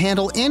that can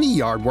handle any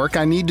yard work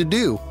I need to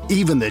do,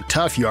 even the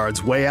tough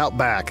yards way out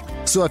back.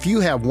 So if you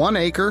have 1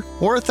 acre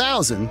or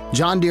 1,000,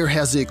 John Deere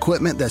has the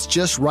equipment that's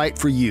just right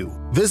for you.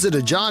 Visit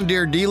a John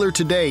Deere dealer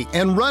today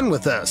and run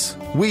with us.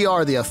 We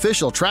are the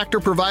official tractor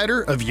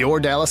provider of your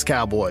Dallas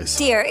Cowboys.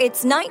 Dear,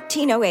 it's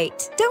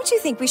 1908. Don't you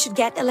think we should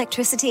get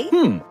electricity?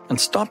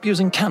 And stop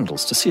using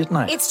candles to see at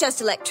night. It's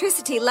just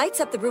electricity lights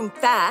up the room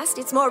fast.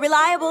 It's more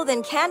reliable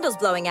than candles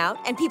blowing out,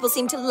 and people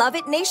seem to love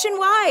it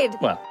nationwide.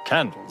 Well,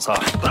 candles are...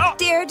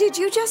 Dear, did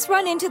you just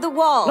run into the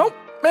wall? Nope.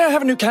 May I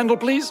have a new candle,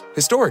 please?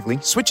 Historically,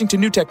 switching to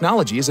new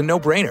technology is a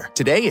no-brainer.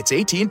 Today, it's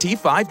AT&T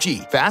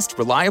 5G. Fast,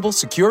 reliable,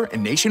 secure,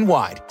 and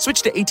nationwide.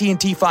 Switch to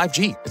AT&T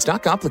 5G. It's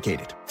not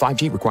complicated.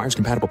 5G requires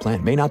compatible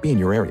plan. May not be in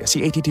your area.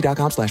 See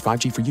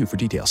att.com/5G for you for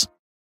details.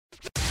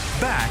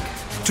 Back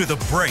to the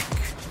break.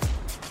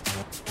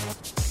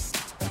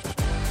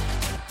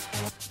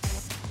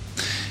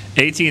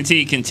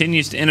 AT&T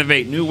continues to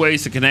innovate new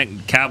ways to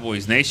connect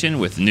Cowboys Nation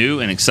with new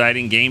and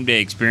exciting game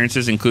day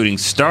experiences, including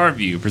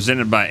StarView,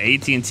 presented by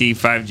AT&T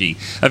 5G.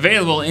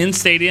 Available in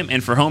stadium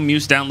and for home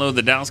use, download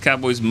the Dallas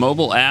Cowboys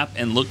mobile app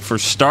and look for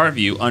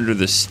StarView under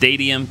the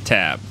Stadium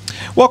tab.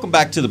 Welcome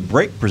back to the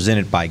break,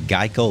 presented by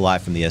Geico,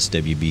 live from the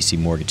SWBC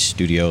Mortgage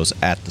Studios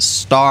at the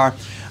Star.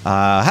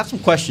 I have some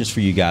questions for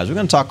you guys. We're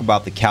going to talk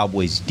about the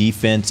Cowboys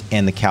defense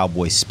and the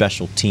Cowboys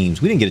special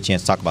teams. We didn't get a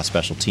chance to talk about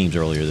special teams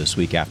earlier this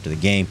week after the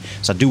game,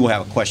 so I do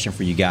have a question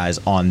for you guys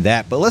on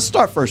that. But let's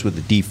start first with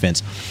the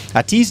defense.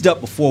 I teased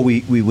up before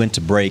we went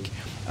to break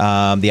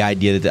the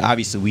idea that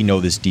obviously we know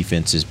this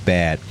defense is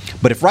bad.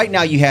 But if right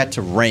now you had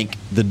to rank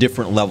the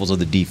different levels of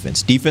the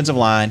defense, defensive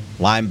line,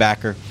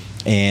 linebacker,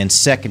 and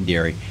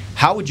secondary,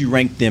 how would you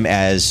rank them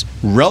as,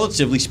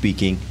 relatively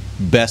speaking,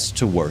 best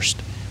to worst?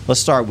 Let's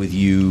start with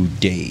you,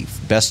 Dave.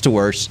 Best to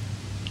worst,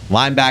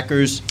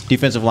 linebackers,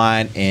 defensive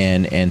line,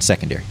 and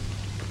secondary.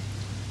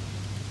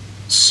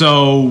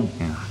 So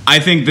I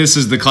think this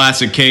is the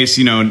classic case.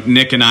 You know,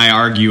 Nick and I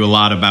argue a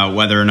lot about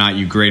whether or not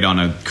you grade on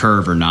a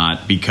curve or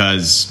not,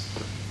 because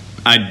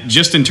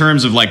just in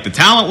terms of like the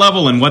talent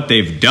level and what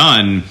they've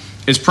done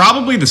is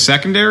probably the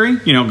secondary,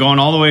 you know, going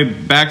all the way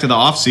back to the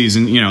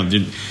offseason. You know,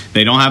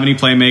 they don't have any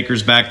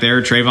playmakers back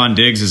there. Trayvon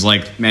Diggs is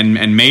like,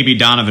 and maybe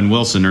Donovan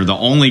Wilson are the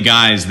only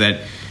guys that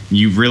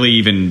you really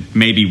even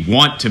maybe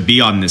want to be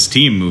on this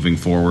team moving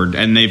forward,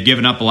 and they've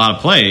given up a lot of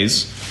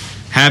plays.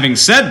 Having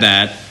said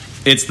that,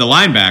 it's the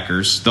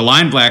linebackers. The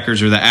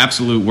linebackers are the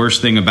absolute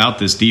worst thing about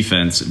this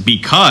defense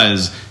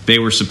because they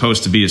were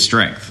supposed to be a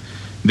strength.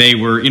 They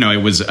were, you know,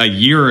 it was a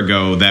year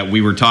ago that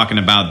we were talking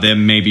about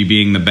them maybe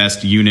being the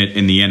best unit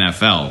in the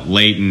NFL.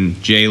 Leighton,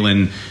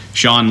 Jalen,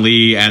 Sean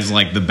Lee as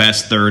like the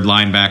best third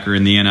linebacker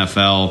in the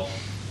NFL.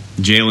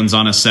 Jalen's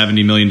on a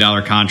 $70 million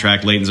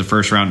contract. Leighton's a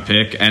first-round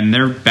pick, and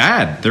they're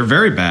bad. They're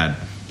very bad.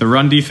 The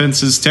run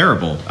defense is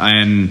terrible.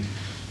 And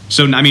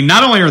so, I mean,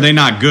 not only are they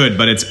not good,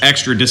 but it's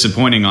extra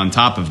disappointing on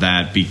top of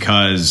that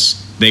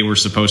because they were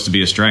supposed to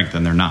be a strength,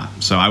 and they're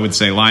not. So I would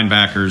say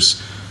linebackers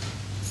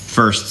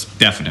first,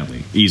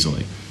 definitely,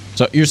 easily.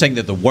 So you're saying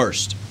that the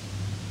worst?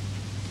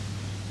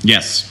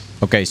 Yes.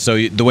 Okay, so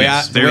the way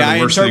they're the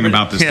worst thing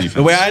about this defense.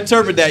 The way I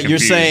interpret that, you're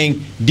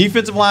saying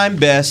defensive line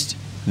best,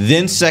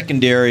 then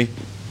secondary,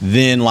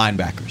 then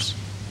linebackers.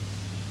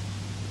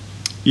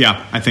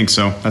 Yeah, I think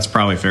so. That's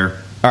probably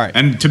fair. All right.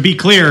 And to be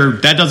clear,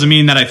 that doesn't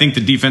mean that I think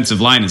the defensive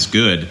line is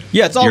good.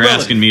 Yeah, it's all You're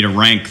relative. asking me to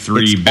rank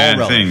three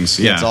bad things.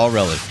 Yeah, it's all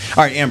relative.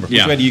 All right, Amber,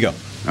 which way do you go?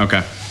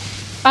 Okay.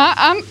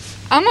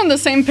 I'm on the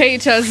same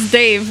page as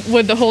Dave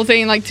with the whole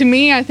thing. Like, to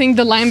me, I think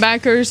the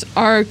linebackers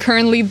are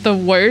currently the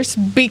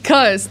worst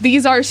because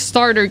these are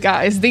starter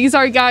guys. These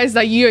are guys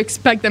that you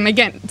expect them.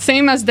 Again,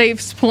 same as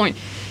Dave's point.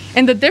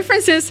 And the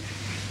difference is,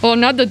 well,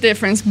 not the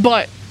difference,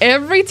 but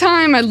every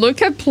time I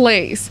look at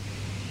plays,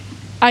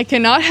 I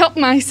cannot help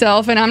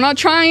myself, and I'm not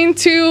trying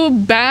to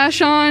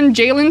bash on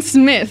Jalen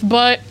Smith,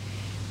 but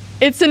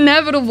it's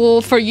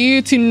inevitable for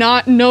you to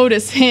not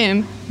notice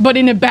him, but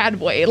in a bad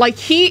way. Like,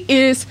 he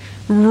is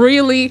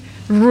really,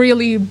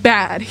 really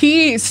bad.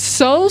 He is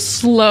so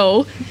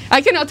slow.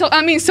 I cannot tell.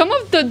 I mean, some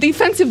of the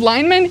defensive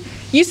linemen,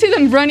 you see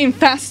them running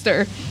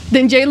faster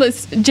than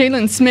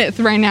Jalen Smith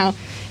right now.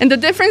 And the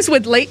difference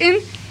with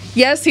Leighton,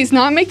 yes, he's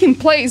not making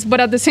plays, but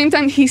at the same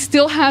time, he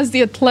still has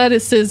the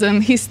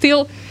athleticism. He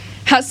still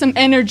has some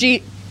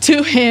energy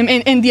to him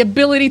and the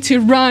ability to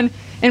run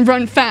and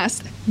run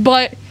fast.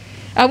 But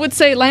I would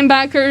say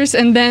linebackers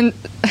and then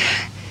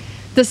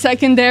the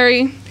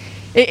secondary.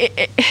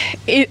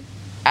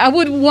 I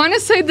would want to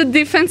say the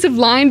defensive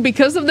line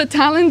because of the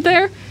talent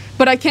there,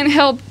 but I can't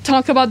help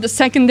talk about the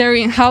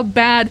secondary and how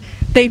bad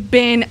they've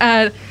been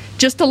at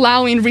just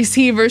allowing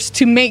receivers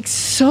to make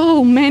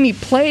so many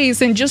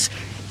plays and just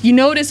you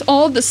notice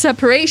all the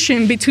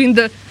separation between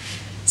the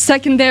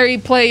secondary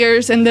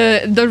players and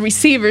the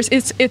receivers.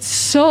 It's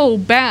so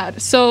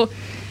bad. So,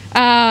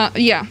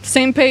 yeah,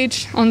 same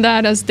page on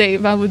that as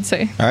Dave, I would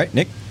say. All right,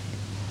 Nick?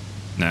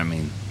 I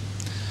mean,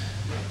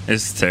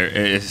 this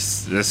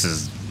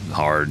is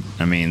hard.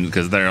 I mean,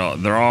 because they're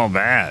all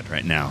bad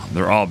right now.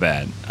 They're all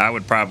bad. I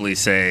would probably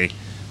say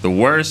the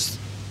worst.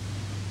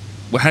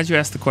 Well, how'd you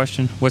ask the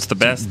question? What's the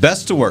best?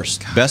 Best to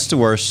worst. Best to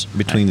worst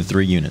between the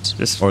three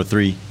units or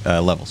three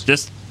levels.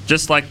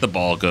 Just like the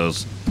ball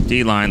goes,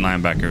 D-line,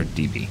 linebacker,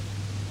 DB.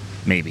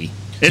 Maybe.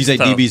 So you say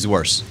DB's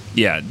worse?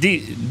 Yeah,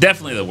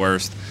 definitely the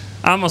worst.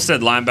 I almost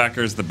said linebacker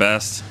is the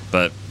best,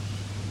 but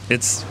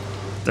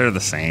they're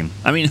the same.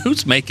 I mean,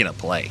 who's making a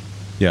play?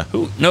 Yeah.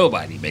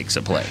 Nobody makes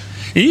a play.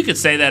 And you could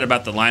say that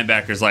about the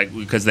linebackers, like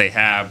because they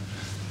have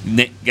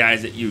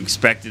guys that you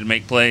expected to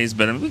make plays,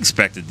 but we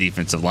expect the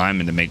defensive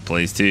lineman to make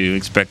plays too. We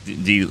expect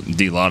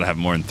D-Law to have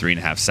more than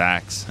 3.5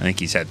 sacks. I think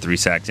he's had 3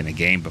 sacks in a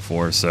game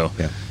before, so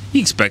you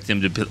expect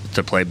him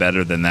to play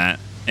better than that.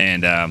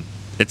 And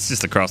it's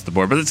just across the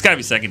board. But it's got to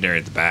be secondary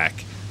at the back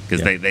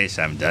because they just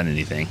haven't done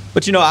anything.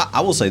 But,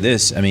 I will say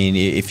this. I mean,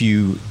 if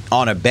you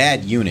on a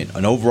bad unit,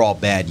 an overall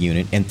bad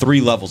unit, and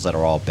 3 levels that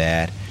are all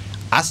bad,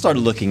 I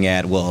started looking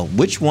at, well,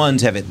 which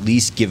ones have at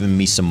least given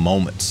me some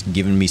moments,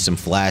 given me some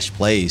flash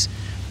plays.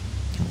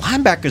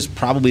 Linebacker's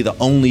probably the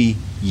only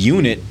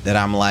unit that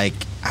I'm like,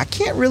 I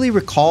can't really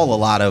recall a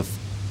lot of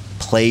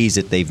plays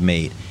that they've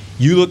made.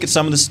 You look at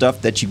some of the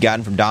stuff that you've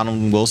gotten from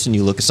Donovan Wilson.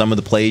 You look at some of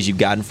the plays you've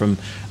gotten from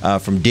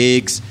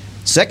Diggs.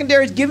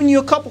 Secondary's given you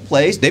a couple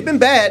plays. They've been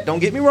bad. Don't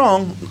get me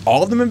wrong.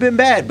 All of them have been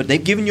bad, but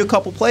they've given you a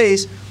couple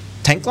plays.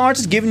 Tank Lawrence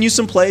has given you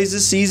some plays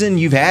this season.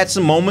 You've had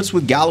some moments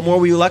with Gallimore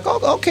where you're like,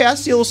 oh, okay, I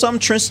see a little something.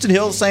 Tristan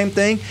Hill, the same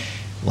thing.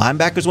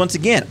 Linebackers, once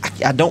again,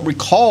 I don't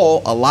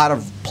recall a lot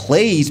of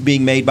plays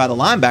being made by the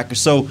linebackers.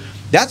 So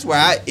that's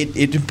where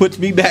it puts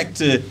me back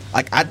to,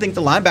 like, I think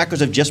the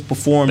linebackers have just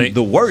performed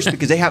the worst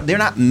because they're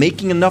not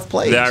making enough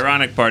plays. The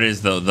ironic part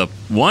is, though, the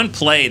one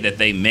play that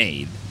they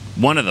made,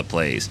 one of the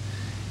plays,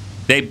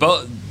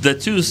 the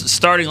 2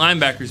 starting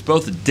linebackers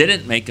both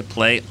didn't make a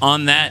play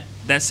on that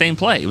same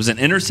play. It was an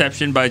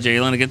interception by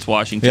Jalen against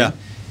Washington. Yeah.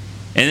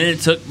 And then it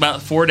took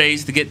about 4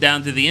 days to get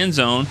down to the end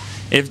zone.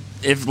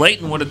 If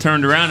Leighton would have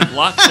turned around and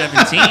blocked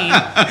 17,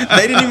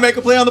 they didn't even make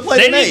a play on the play.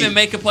 They didn't even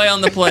make a play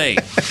on the play.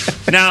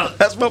 Now,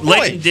 that's my point.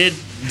 Leighton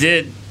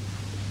did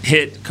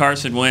hit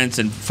Carson Wentz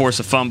and force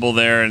a fumble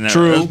there, and that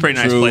was a pretty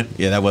nice play.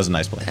 Yeah, that was a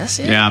nice play. That's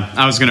it. Yeah,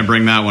 I was going to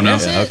bring that one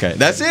up. Yeah, okay,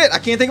 that's it. I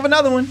can't think of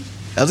another one.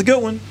 That was a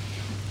good one.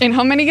 In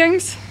how many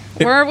games?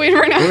 Where are we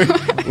right now?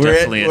 We're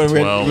definitely at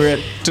 12. We're at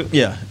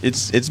yeah,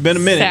 it's been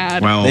a minute.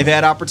 Sad. Well, they've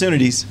had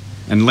opportunities.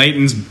 And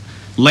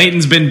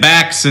Leighton's been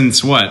back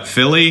since what?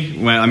 Philly?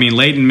 Well, I mean,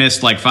 Leighton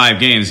missed like 5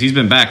 games. He's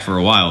been back for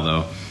a while,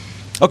 though.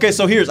 Okay,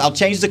 so I'll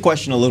change the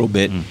question a little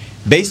bit.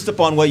 Based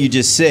upon what you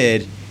just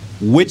said,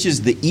 which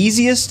is the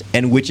easiest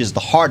and which is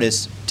the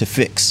hardest to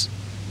fix?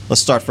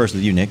 Let's start first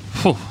with you, Nick.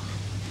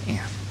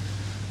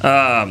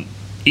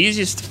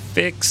 Easiest to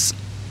fix?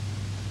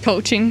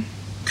 Coaching.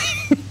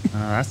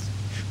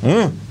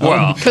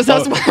 Well, because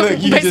that's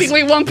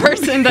basically one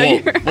person that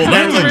you're.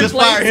 Well, just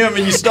fire him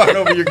and you start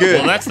over. You're good.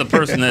 Well, that's the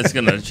person that's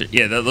gonna.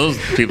 Yeah, those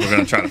people are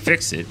gonna try to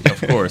fix it.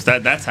 Of course,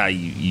 that's how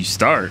you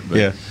start.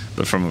 But,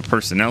 but from a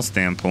personnel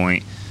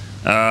standpoint,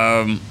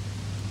 I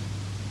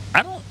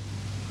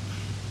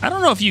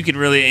don't know if you could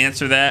really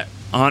answer that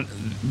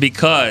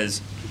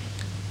because,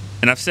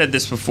 and I've said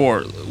this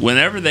before.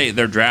 Whenever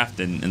they're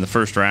drafted in the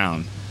first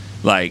round,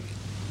 like.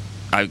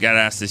 I got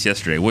asked this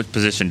yesterday. What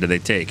position do they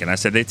take? And I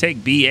said they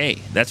take BA.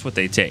 That's what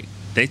they take.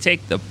 They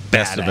take the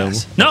best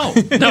badass.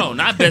 available. No,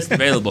 not best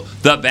available.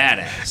 The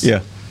badass.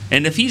 Yeah.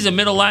 And if he's a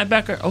middle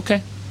linebacker,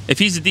 okay. If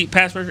he's a deep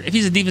pass rusher, if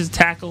he's a defensive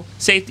tackle,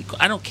 safety,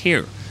 I don't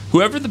care.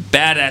 Whoever the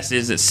badass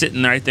is that's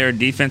sitting right there in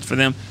defense for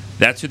them,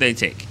 that's who they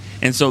take.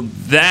 And so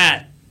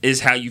that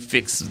is how you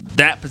fix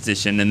that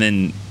position. And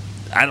then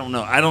I don't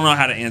know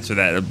how to answer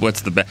that.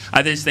 What's the best?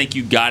 I just think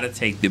you got to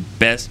take the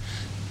best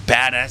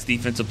badass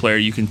defensive player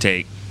you can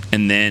take.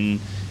 And then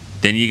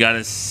you got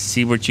to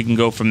see where you can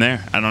go from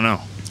there. I don't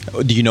know.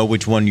 Do you know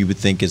which one you would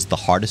think is the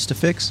hardest to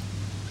fix?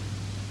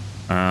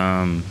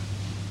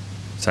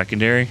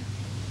 Secondary.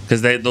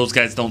 Because those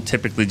guys don't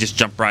typically just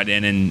jump right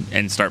in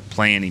and start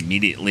playing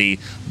immediately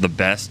the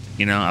best.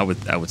 I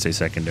would say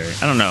secondary.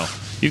 I don't know.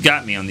 You've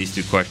got me on these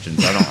 2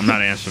 questions. I'm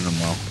not answering them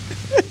well.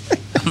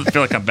 I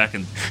feel like I'm back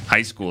in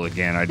high school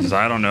again. I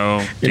don't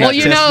know.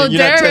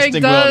 Derek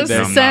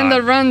does send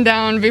a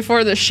rundown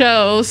before the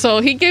show, so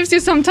he gives you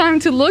some time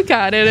to look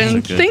at it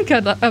and think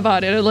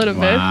about it a little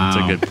bit. That's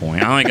a good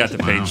point. I only got to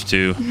page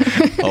 2.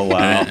 Oh,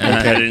 wow. And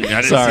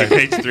I didn't see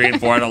page 3 and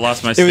 4. I'd have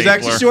lost my stapler. It was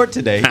actually short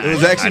today. It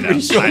was actually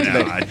pretty short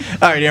today.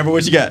 All right, Amber,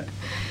 what you got?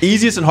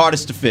 Easiest and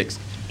hardest to fix?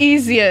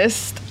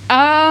 Easiest.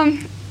 I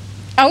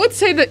would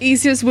say the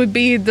easiest would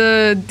be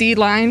the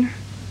D-line.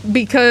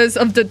 Because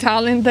of the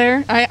talent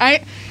there,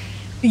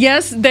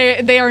 yes,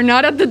 they are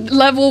not at the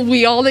level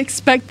we all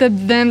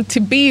expected them to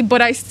be,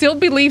 but I still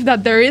believe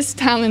that there is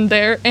talent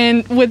there.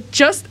 And with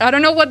just, I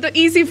don't know what the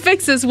easy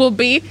fixes will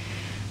be,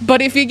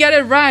 but if you get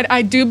it right,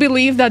 I do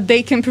believe that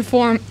they can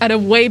perform at a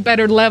way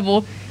better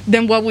level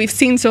than what we've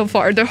seen so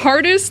far. The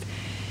hardest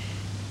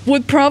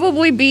would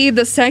probably be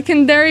the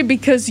secondary,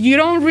 because you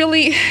don't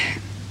really,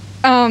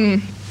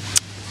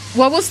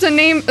 what was the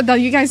name that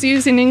you guys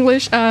use in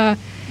English?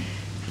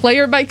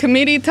 Player by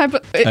committee type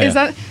of, is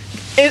that?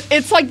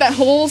 It's like that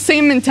whole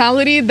same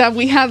mentality that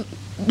we had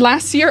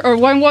last year, or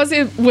when was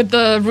it with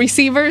the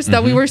receivers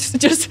that we were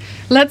just,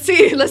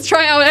 let's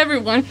try out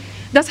everyone.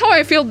 That's how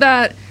I feel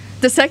that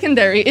the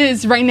secondary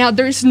is right now.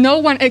 There's no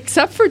one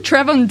except for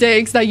Trevon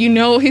Diggs that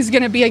he's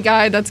going to be a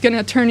guy that's going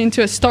to turn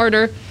into a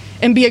starter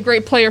and be a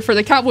great player for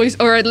the Cowboys,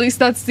 or at least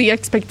that's the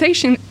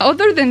expectation.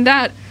 Other than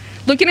that,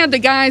 looking at the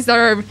guys that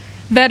are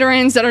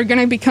veterans that are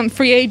going to become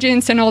free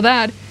agents and all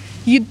that,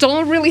 you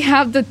don't really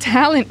have the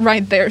talent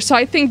right there. So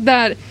I think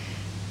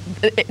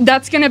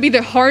that's going to be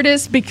the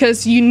hardest,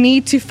 because you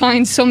need to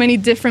find so many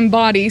different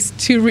bodies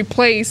to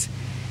replace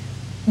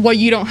what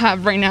you don't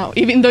have right now,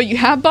 even though you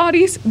have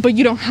bodies, but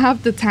you don't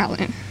have the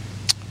talent.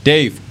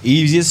 Dave,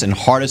 easiest and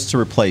hardest to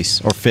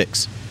replace or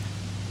fix?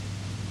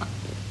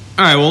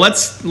 All right, well,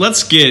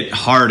 let's get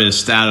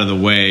hardest out of the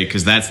way,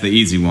 because that's the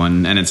easy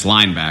one, and it's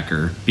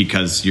linebacker,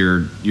 because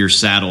you're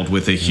saddled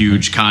with a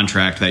huge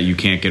contract that you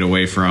can't get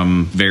away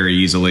from very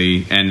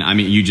easily. And I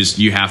mean,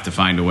 you have to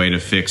find a way to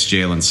fix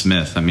Jalen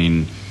Smith. I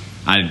mean,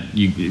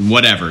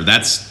 whatever.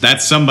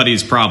 That's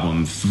somebody's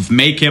problem.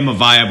 Make him a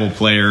viable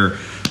player,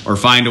 or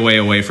find a way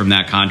away from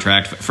that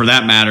contract. For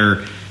that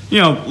matter,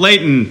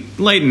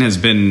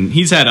 Leighton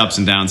he's had ups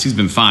and downs. He's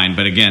been fine,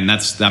 but again,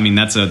 that's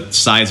a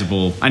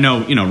sizable. I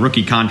know,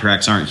 rookie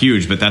contracts aren't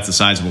huge, but that's a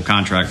sizable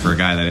contract for a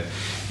guy that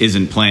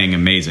isn't playing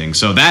amazing.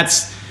 So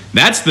that's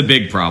the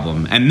big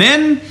problem. And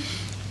then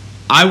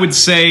I would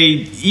say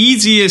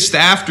easiest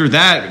after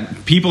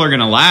that, people are going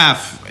to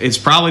laugh, it's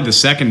probably the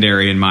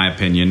secondary, in my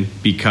opinion,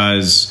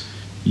 because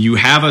you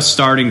have a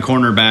starting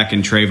cornerback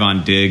in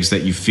Trevon Diggs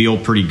that you feel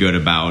pretty good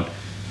about.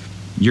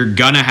 You're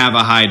going to have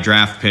a high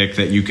draft pick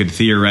that you could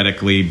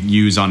theoretically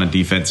use on a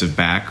defensive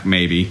back,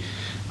 maybe.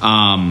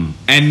 And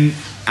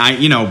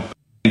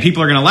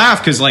people are going to laugh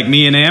because, like,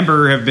 me and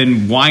Amber have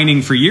been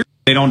whining for years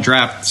they don't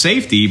draft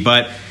safety,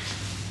 but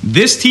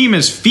this team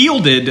has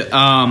fielded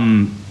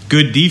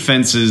good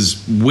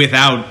defenses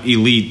without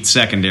elite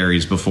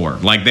secondaries before.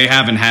 Like, they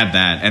haven't had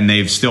that, and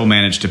they've still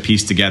managed to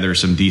piece together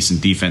some decent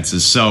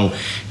defenses. So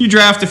you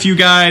draft a few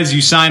guys,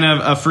 you sign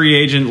a free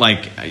agent,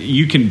 like,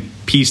 you can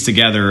piece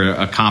together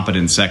a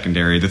competent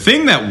secondary. The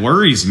thing that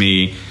worries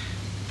me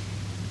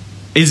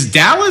is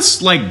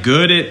Dallas, like,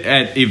 good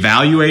at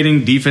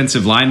evaluating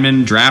defensive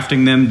linemen,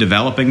 drafting them,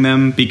 developing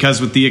them? Because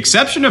with the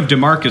exception of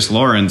DeMarcus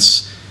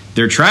Lawrence,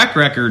 their track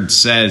record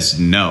says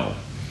no.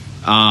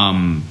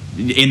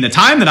 In the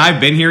time that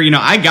I've been here,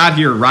 I got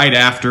here right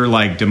after,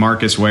 like,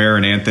 DeMarcus Ware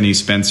and Anthony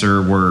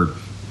Spencer were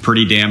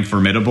pretty damn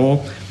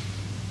formidable.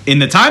 In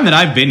the time that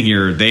I've been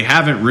here, they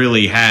haven't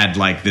really had,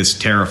 like, this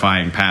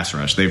terrifying pass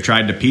rush. They've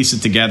tried to piece it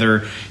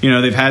together.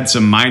 They've had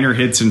some minor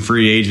hits in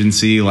free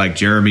agency, like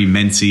Jeremy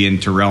Mincy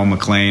and Terrell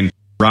McClain.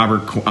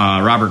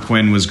 Robert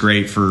Quinn was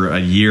great for a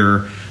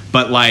year.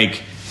 But,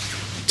 like,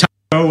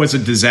 Taco was a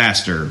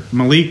disaster.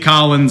 Malik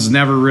Collins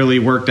never really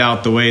worked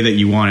out the way that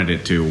you wanted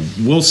it to.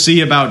 We'll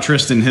see about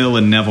Tristan Hill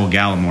and Neville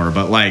Gallimore.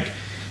 But, like,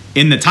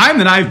 in the time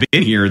that I've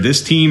been here,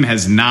 this team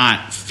has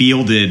not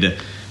fielded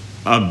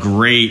a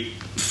great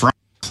front.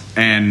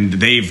 And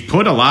they've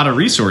put a lot of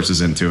resources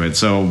into it.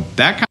 So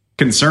that kind of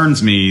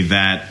concerns me,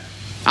 that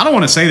I don't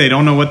want to say they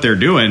don't know what they're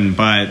doing,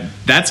 but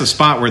that's a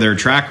spot where their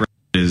track record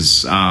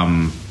is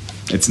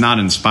it's not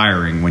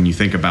inspiring when you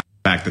think about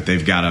the fact that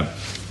they've got to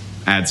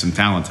add some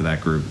talent to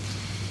that group.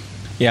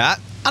 Yeah,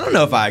 I don't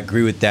know if I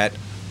agree with that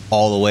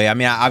all the way. I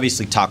mean,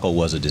 obviously Taco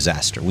was a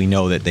disaster. We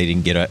know that they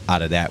didn't get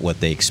out of that what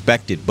they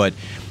expected, but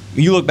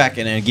you look back,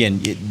 and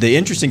again, the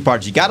interesting part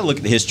is you got to look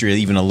at the history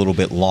even a little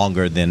bit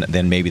longer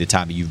than maybe the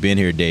time that you've been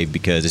here, Dave,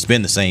 because it's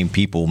been the same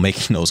people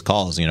making those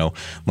calls.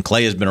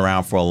 McClay has been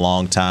around for a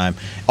long time.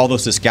 Although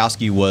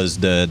Siskowski was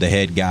the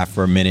head guy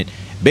for a minute,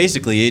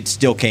 basically it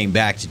still came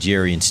back to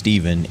Jerry and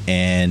Steven.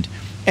 And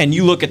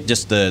you look at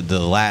just the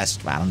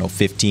last,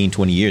 15,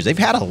 20 years, they've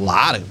had a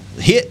lot of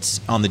hits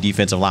on the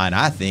defensive line,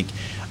 I think.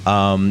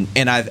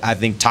 And I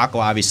think Taco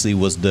obviously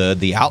was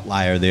the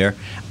outlier there.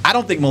 I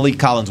don't think Malik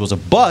Collins was a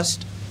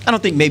bust. I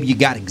don't think maybe you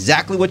got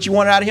exactly what you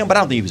wanted out of him, but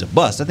I don't think he was a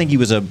bust. I think he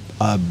was a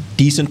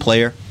decent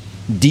player,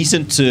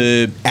 decent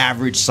to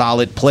average,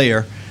 solid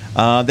player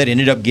that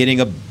ended up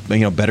getting a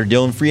better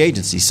deal in free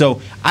agency.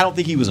 So I don't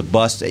think he was a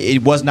bust.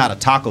 It was not a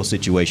Taco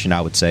situation,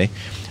 I would say.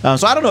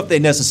 So I don't know if they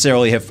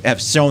necessarily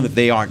have shown that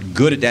they aren't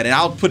good at that. And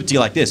I'll put it to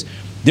you like this.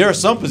 There are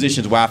some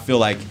positions where I feel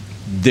like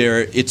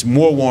it's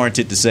more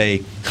warranted to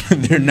say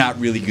they're not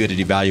really good at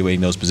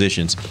evaluating those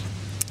positions.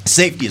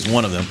 Safety is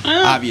one of them,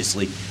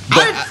 obviously.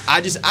 But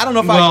I don't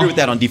know if I agree with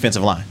that on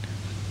defensive line.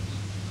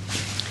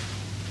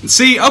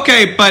 See,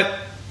 okay, but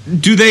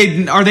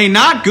are they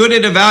not good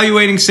at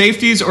evaluating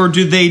safeties, or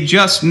do they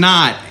just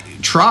not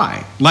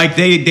try? Like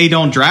they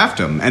don't draft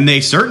them, and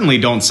they certainly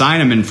don't sign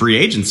them in free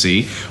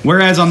agency.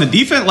 Whereas on the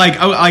defense, like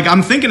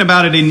I'm thinking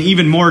about it in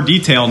even more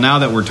detail now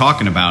that we're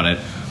talking about it.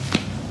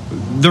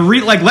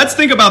 Let's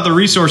think about the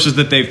resources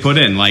that they've put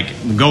in,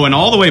 like going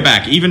all the way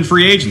back, even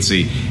free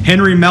agency.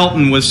 Henry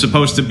Melton was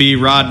supposed to be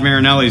Rod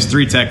Marinelli's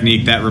 3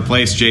 technique that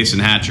replaced Jason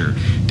Hatcher.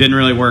 Didn't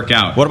really work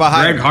out. What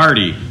about Greg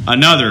Hardy?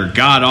 Another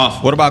god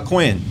awful. What about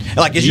Quinn?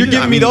 Like, as you're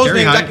giving me those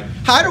names,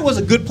 Hyder was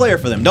a good player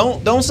for them.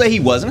 Don't say he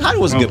wasn't. Hyder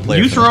was a good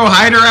player. You throw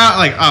Hyder out,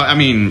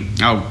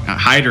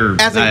 Hyder.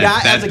 As a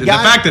guy, the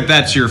fact that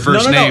that's your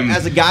first name.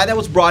 As a guy that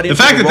was brought in. The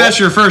fact that that's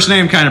your first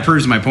name kind of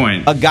proves my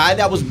point. A guy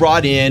that was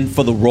brought in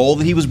for the role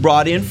that he was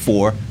brought in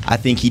for, I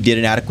think he did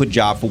an adequate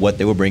job for what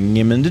they were bringing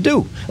him in to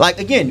do. Like,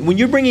 again, when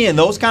you're bringing in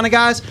those kind of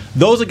guys,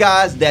 those are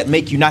guys that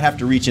make you not have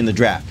to reach in the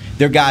draft.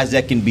 They're guys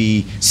that can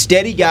be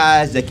steady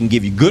guys that can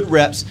give you good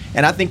reps,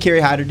 and I think Kerry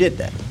Hyder did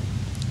that.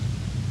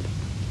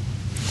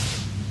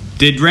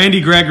 Did Randy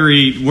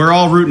Gregory, we're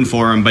all rooting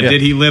for him, but did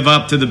he live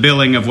up to the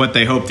billing of what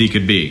they hoped he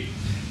could be?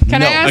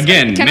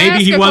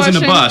 Maybe he wasn't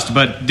a bust,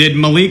 but did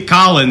Malik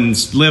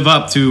Collins live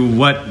up to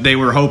what they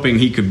were hoping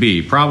he could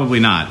be? Probably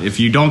not. If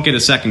you don't get a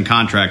second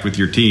contract with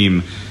your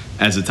team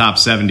as a top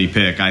 70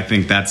 pick, I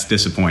think that's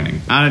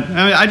disappointing.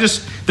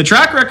 The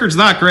track record's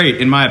not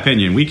great, in my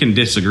opinion. We can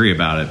disagree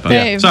about it. But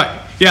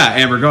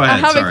Amber, go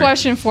ahead. I have a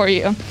question for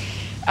you.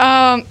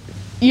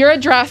 You're a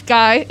draft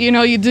guy,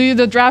 you do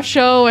the draft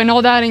show and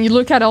all that, and you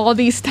look at all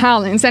these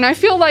talents. And I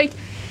feel like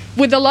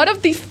with a lot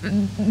of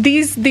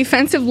these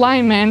defensive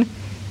linemen,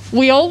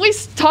 we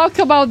always talk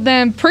about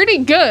them pretty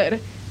good.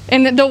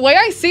 And the way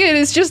I see it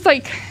is just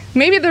like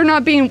maybe they're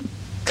not being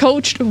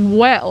coached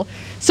well.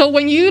 So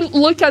when you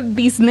look at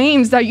these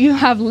names that you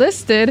have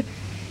listed,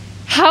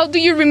 how do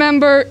you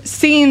remember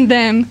seeing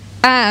them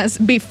as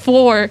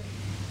before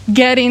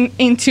getting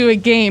into a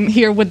game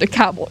here with the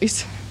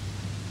Cowboys?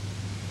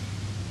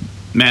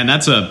 Man,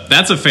 that's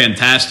a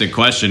fantastic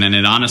question, and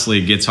it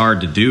honestly gets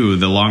hard to do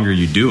the longer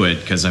you do it.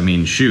 Because I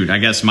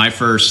guess my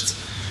first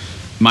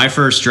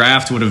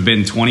draft would have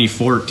been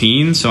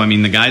 2014. So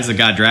the guys that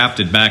got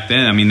drafted back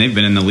then, they've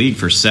been in the league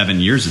for 7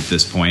 years at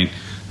this point.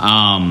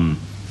 And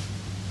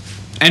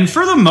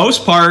for the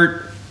most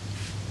part,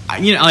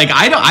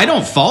 I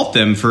don't fault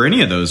them for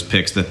any of those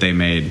picks that they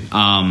made.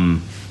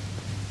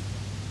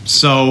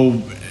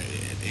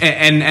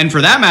 And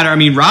for that matter,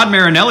 Rod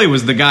Marinelli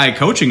was the guy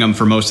coaching them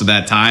for most of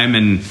that time.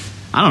 And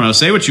I don't know,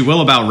 say what you will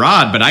about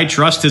Rod, but I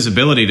trust his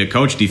ability to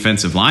coach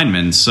defensive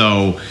linemen.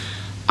 So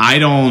I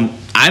don't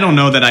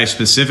know that I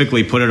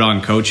specifically put it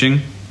on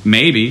coaching.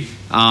 Maybe.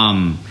 I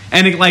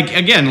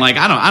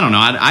don't know.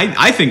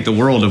 I think the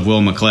world of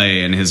Will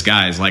McClay and his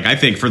guys. I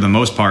think for the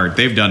most part,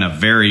 they've done a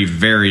very,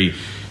 very,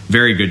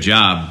 very good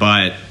job.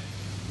 But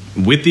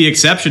with the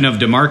exception of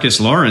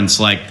DeMarcus Lawrence,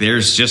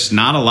 there's just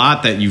not a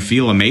lot that you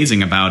feel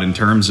amazing about in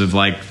terms of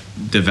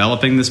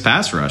developing this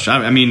pass rush.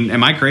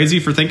 Am I crazy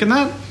for thinking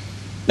that?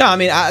 No,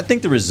 I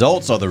think the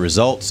results are the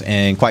results,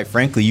 and quite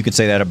frankly, you can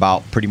say that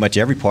about pretty much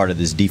every part of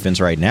this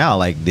defense right now.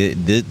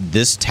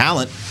 This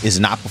talent is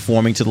not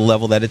performing to the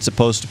level that it's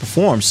supposed to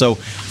perform. So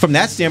from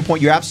that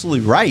standpoint, you're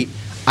absolutely right.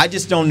 I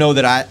just don't know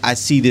that I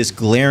see this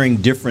glaring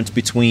difference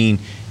between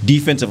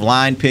defensive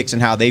line picks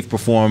and how they've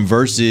performed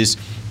versus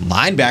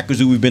linebackers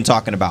who we've been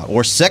talking about,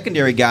 or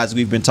secondary guys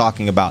we've been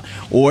talking about,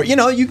 or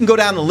you can go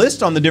down the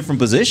list on the different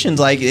positions.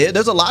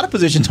 There's a lot of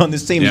positions on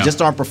this team that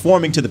just aren't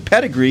performing to the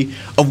pedigree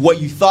of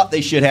what you thought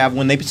they should have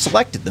when they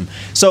selected them.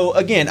 So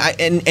again,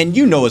 and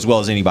as well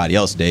as anybody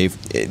else, Dave,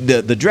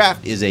 the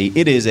draft is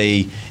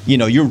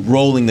you're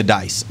rolling the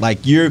dice.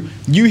 You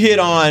hit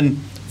on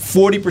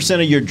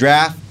 40% of your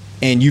draft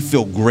and you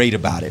feel great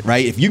about it,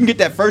 right? If you can get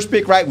that first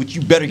pick right, which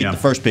you better get the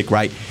first pick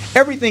right,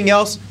 everything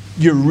else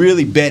you're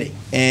really betting,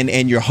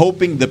 and you're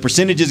hoping the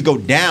percentages go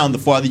down the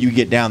farther you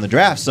get down the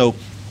draft. So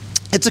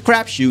it's a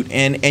crapshoot,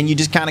 and you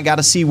just kind of got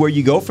to see where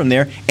you go from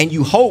there, and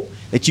you hope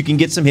that you can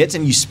get some hits,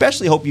 and you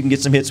especially hope you can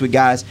get some hits with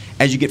guys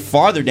as you get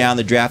farther down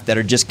the draft that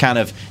are just kind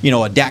of,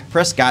 a Dak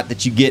Prescott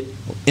that you get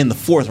in the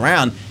 4th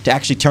round to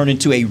actually turn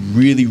into a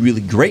really,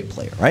 really great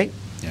player, right?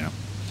 Yeah.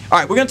 All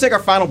right, we're going to take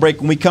our final break.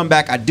 When we come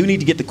back, I do need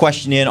to get the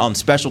question in on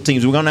special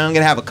teams. I'm going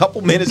to have a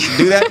couple minutes to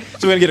do that,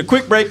 so we're going to get a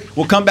quick break.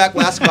 We'll come back,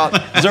 we'll ask about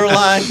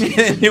Zuerlein,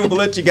 and then we'll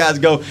let you guys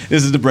go.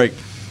 This is the break.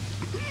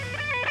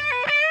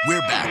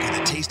 We're back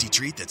with a tasty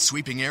treat that's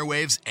sweeping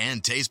airwaves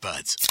and taste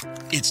buds.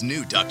 It's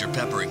new Dr.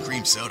 Pepper and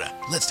Cream Soda.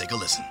 Let's take a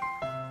listen.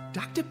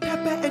 Dr.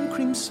 Pepper and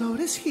Cream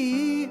Soda's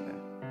here.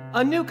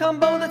 A new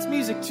combo that's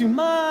music to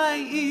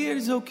my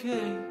ears,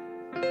 okay.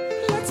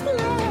 Let's play.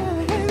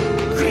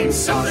 Cream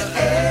Soda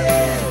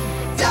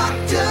and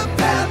Dr.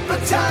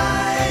 Pepper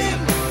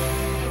time.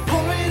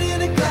 Pour it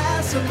in a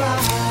glass of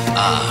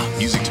ice.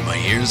 Music to my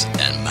ears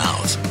and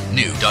mouth.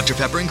 New Dr.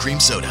 Pepper and Cream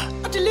Soda.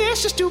 A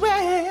delicious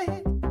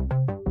duet.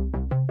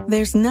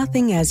 There's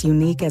nothing as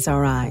unique as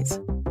our eyes,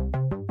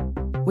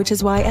 which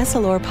is why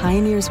Essilor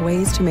pioneers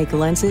ways to make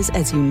lenses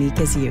as unique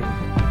as you.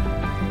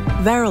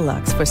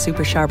 Verilux for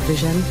super sharp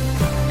vision,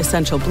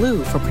 Essential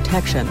Blue for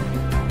protection,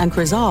 and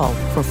Crizal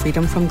for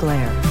freedom from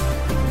glare.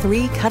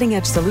 3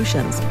 cutting-edge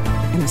solutions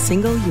in a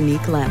single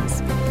unique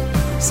lens.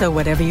 So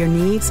whatever your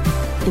needs,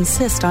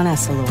 insist on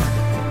Essilor.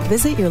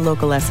 Visit your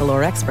local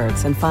Essilor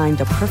experts and find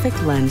the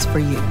perfect lens for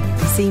you.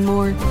 See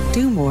more,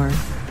 do more,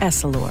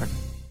 Essilor.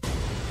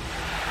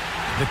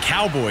 The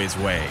Cowboys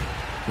way,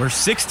 where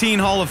 16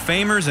 Hall of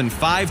Famers and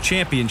 5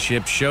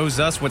 championships shows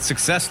us what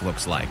success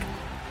looks like.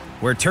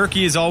 Where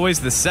turkey is always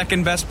the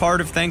second best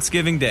part of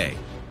Thanksgiving Day.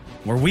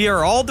 Where we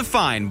are all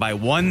defined by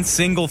one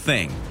single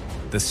thing,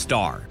 the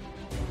star.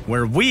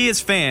 Where we as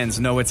fans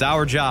know it's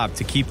our job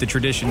to keep the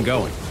tradition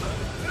going.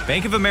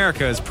 Bank of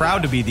America is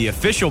proud to be the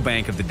official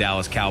bank of the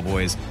Dallas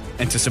Cowboys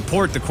and to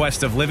support the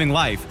quest of living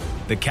life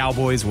the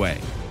Cowboys way.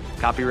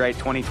 Copyright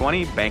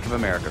 2020, Bank of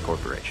America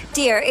Corporation.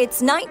 Dear,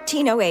 it's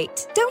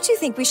 1908. Don't you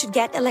think we should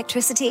get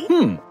electricity?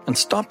 And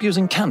stop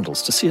using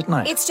candles to see at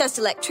night. It's just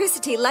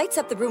electricity lights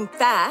up the room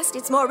fast.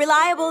 It's more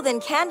reliable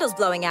than candles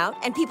blowing out,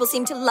 and people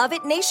seem to love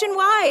it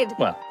nationwide.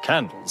 Well,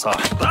 candles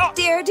are...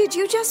 Dear, did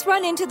you just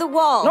run into the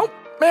wall? Nope.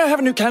 May I have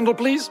a new candle,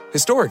 please?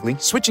 Historically,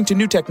 switching to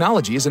new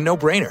technology is a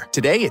no-brainer.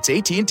 Today, it's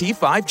AT&T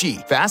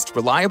 5G. Fast,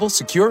 reliable,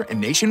 secure,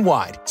 and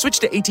nationwide. Switch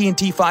to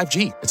AT&T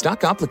 5G. It's not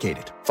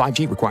complicated.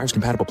 5G requires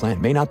compatible plan.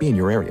 May not be in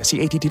your area.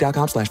 See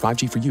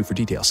att.com/5G for you for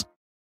details.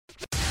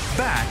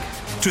 Back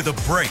to the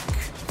break.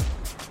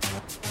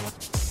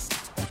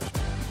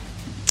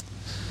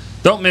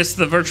 Don't miss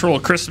the virtual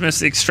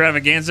Christmas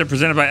extravaganza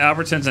presented by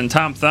Albertsons and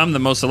Tom Thumb. The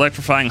most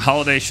electrifying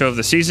holiday show of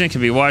the season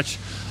can be watched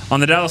on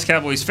the Dallas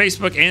Cowboys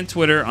Facebook and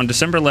Twitter on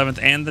December 11th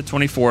and the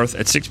 24th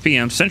at 6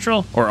 p.m.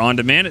 Central or on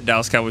demand at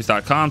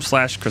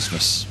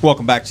dallascowboys.com/Christmas.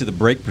 Welcome back to the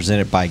break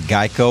presented by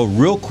Geico.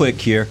 Real quick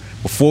here,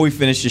 before we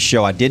finish the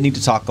show, I did need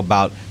to talk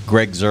about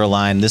Greg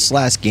Zuerlein. This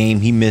last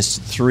game, he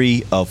missed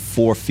 3 of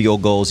 4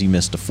 field goals. He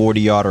missed a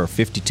 40-yarder, a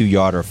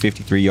 52-yarder, a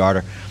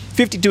 53-yarder.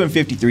 52 and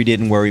 53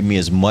 didn't worry me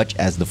as much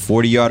as the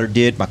 40-yarder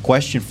did. My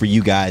question for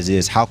you guys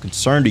is, how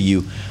concerned are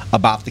you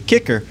about the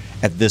kicker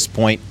at this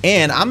point?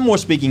 And I'm more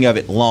speaking of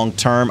it long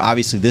term.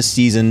 Obviously, this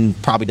season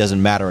probably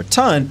doesn't matter a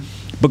ton,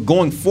 but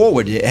going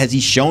forward, has he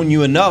shown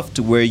you enough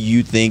to where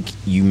you think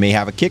you may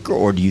have a kicker,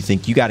 or do you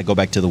think you got to go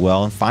back to the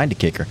well and find a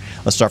kicker?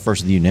 Let's start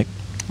first with you, Nick.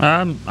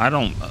 I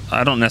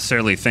don't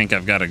necessarily think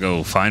I've got to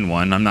go find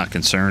one. I'm not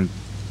concerned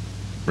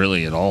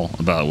really at all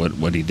about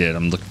what he did.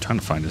 I'm trying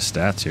to find his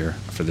stats here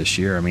for this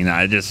year. I mean,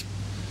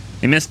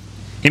 he missed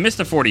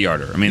a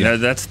 40-yarder. I mean,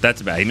 that's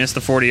bad. He missed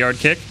the 40-yard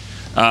kick.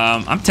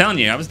 I'm telling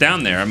you, I was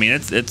down there. I mean,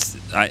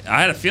 I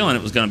had a feeling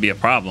it was going to be a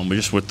problem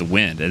just with the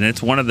wind, and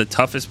it's one of the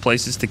toughest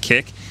places to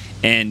kick.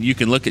 And you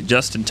can look at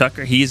Justin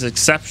Tucker. He is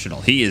exceptional.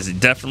 He is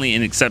definitely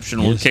an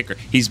exceptional kicker.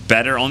 He's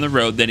better on the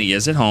road than he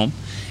is at home.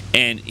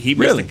 And he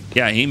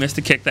missed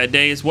a kick that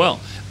day as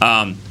well.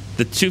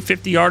 The 2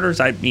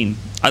 50-yarders, I mean,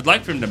 I'd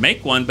like for him to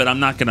make one, but I'm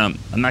not gonna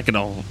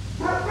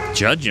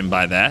judge him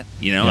by that.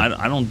 You know,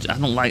 I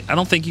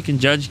don't think you can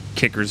judge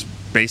kickers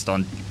based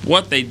on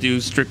what they do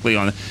strictly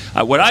on.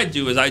 What I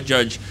do is I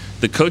judge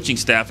the coaching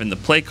staff and the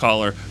play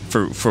caller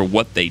for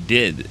what they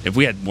did. If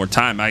we had more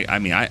time,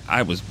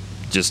 I was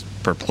just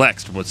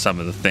perplexed with some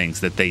of the things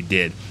that they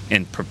did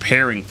in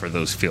preparing for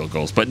those field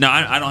goals. But no,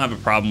 I don't have a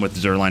problem with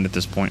Zuerlein at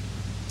this point.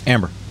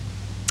 Amber.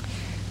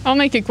 I'll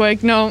make it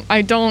quick. No,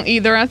 I don't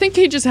either. I think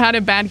he just had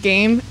a bad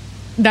game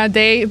that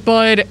day,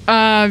 but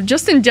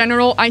just in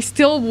general, I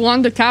still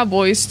want the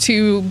Cowboys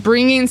to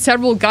bring in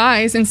several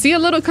guys and see a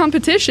little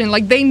competition.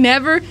 Like, they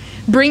never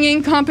bring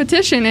in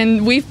competition,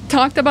 and we've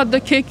talked about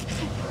the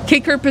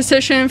kicker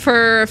position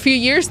for a few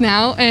years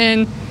now,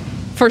 and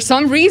for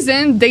some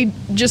reason, they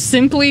just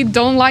simply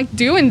don't like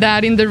doing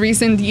that in the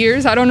recent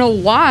years. I don't know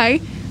why,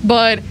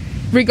 but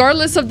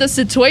regardless of the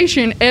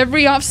situation,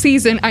 every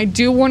offseason, I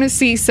do want to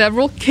see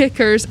several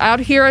kickers out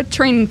here at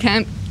training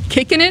camp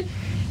kicking it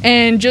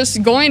and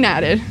just going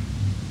at it.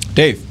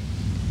 Dave.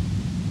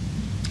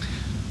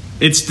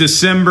 It's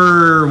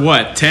December,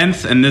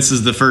 10th, and this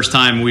is the first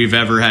time we've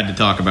ever had to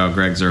talk about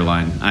Greg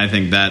Zuerlein. I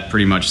think that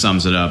pretty much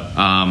sums it up.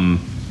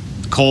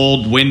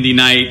 Cold, windy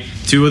night.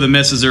 2 of the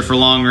misses are for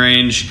long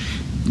range.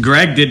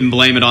 Greg didn't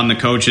blame it on the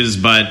coaches,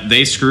 but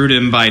they screwed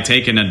him by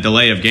taking a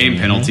delay of game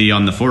penalty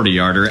on the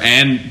 40-yarder.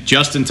 And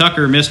Justin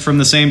Tucker missed from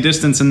the same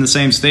distance in the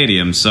same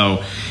stadium.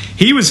 So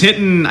he was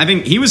hitting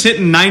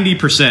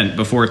 90%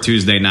 before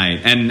Tuesday night.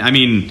 And, I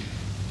mean,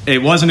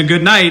 it wasn't a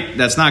good night.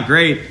 That's not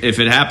great. If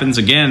it happens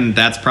again,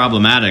 that's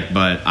problematic.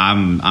 But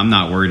I'm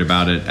not worried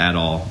about it at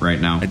all right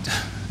now.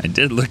 I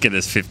did look at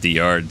his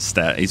 50-yard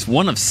stat. He's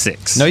 1 of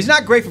 6. No, he's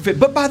not great for 50.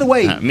 But, by the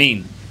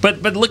way,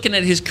 but looking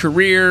at his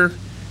career,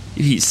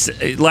 he's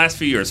last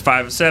few years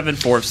 5 of 7,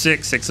 4 of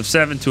 6, 6 of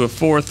 7, 2 of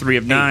 4, 3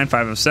 of 9,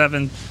 5 of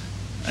 7.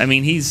 I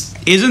mean,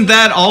 isn't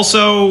that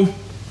also?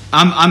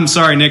 I'm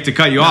sorry, Nick, to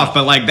cut you off,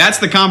 but like that's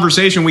the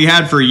conversation we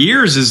had for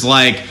years. Is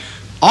like,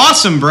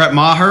 Awesome, Brett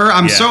Maher.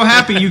 I'm so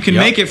happy you can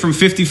make it from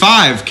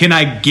 55. Can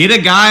I get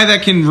a guy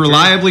that can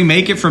reliably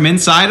make it from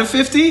inside of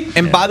 50?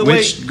 And by the way,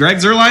 which Greg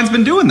Zuerlein's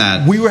been doing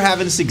that. We were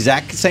having this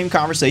exact same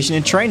conversation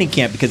in training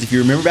camp, because if you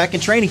remember back in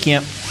training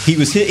camp, he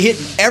was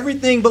hitting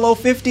everything below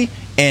 50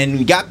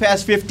 and got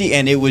past 50,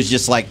 and it was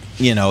just like,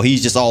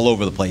 he's just all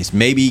over the place.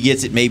 Maybe he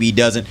gets it, maybe he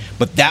doesn't.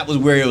 But that was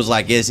where it was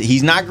like,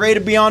 he's not great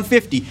at beyond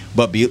 50,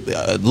 but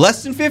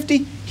less than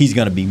 50, he's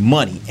going to be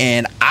money.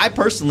 And I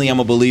personally am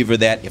a believer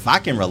that if I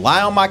can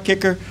rely on my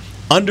kicker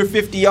under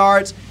 50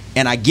 yards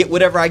and I get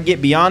whatever I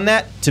get beyond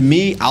that, to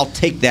me, I'll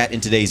take that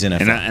in today's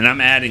NFL. And I'm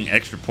adding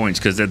extra points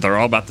because they're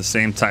all about the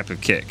same type of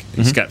kick.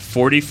 He's got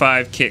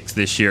 45 kicks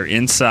this year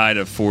inside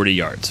of 40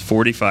 yards.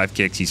 45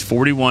 kicks. He's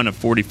 41 of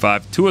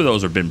 45. 2 of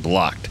those have been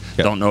blocked.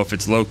 Yep. Don't know if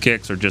it's low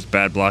kicks or just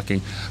bad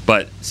blocking.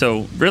 But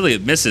so really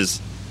it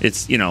misses.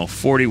 It's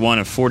 41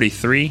 of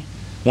 43.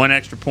 1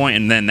 extra point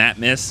and then that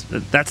miss.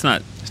 That's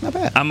not. It's not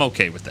bad. I'm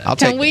okay with that.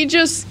 Can we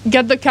just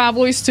get the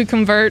Cowboys to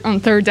convert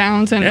on 3rd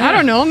downs and I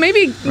don't know,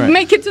 maybe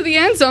make it to the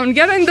end zone,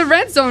 get in the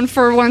red zone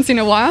for once in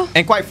a while?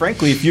 And quite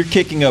frankly, if you're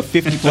kicking a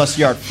 50-plus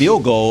yard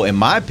field goal, in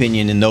my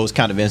opinion, in those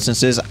kind of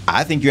instances,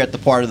 I think you're at the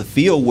part of the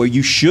field where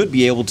you should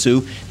be able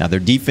to. Now their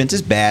defense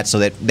is bad, so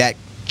that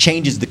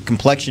changes the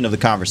complexion of the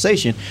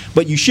conversation,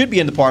 but you should be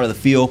in the part of the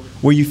field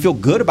where you feel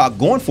good about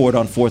going for it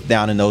on 4th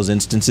down in those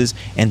instances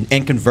and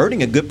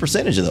converting a good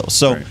percentage of those.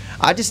 So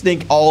I just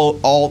think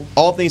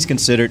all things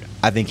considered,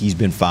 I think he's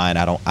been fine.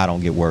 I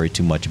don't get worried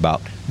too much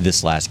about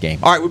this last game.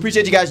 All right, we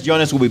appreciate you guys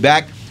joining us. We'll be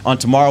back on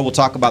tomorrow. We'll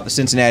talk about the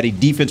Cincinnati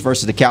defense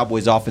versus the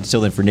Cowboys offense.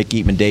 Till then, for Nick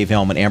Eatman, Dave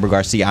Hellman, Amber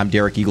Garcia, I'm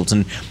Derek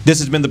Eagleton. This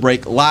has been The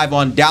Break, live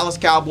on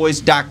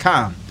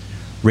DallasCowboys.com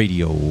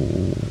radio.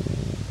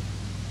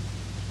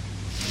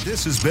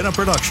 This has been a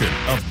production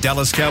of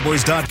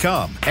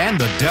DallasCowboys.com and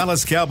the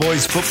Dallas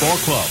Cowboys Football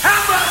Club.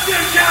 How about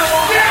this,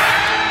 Cowboys?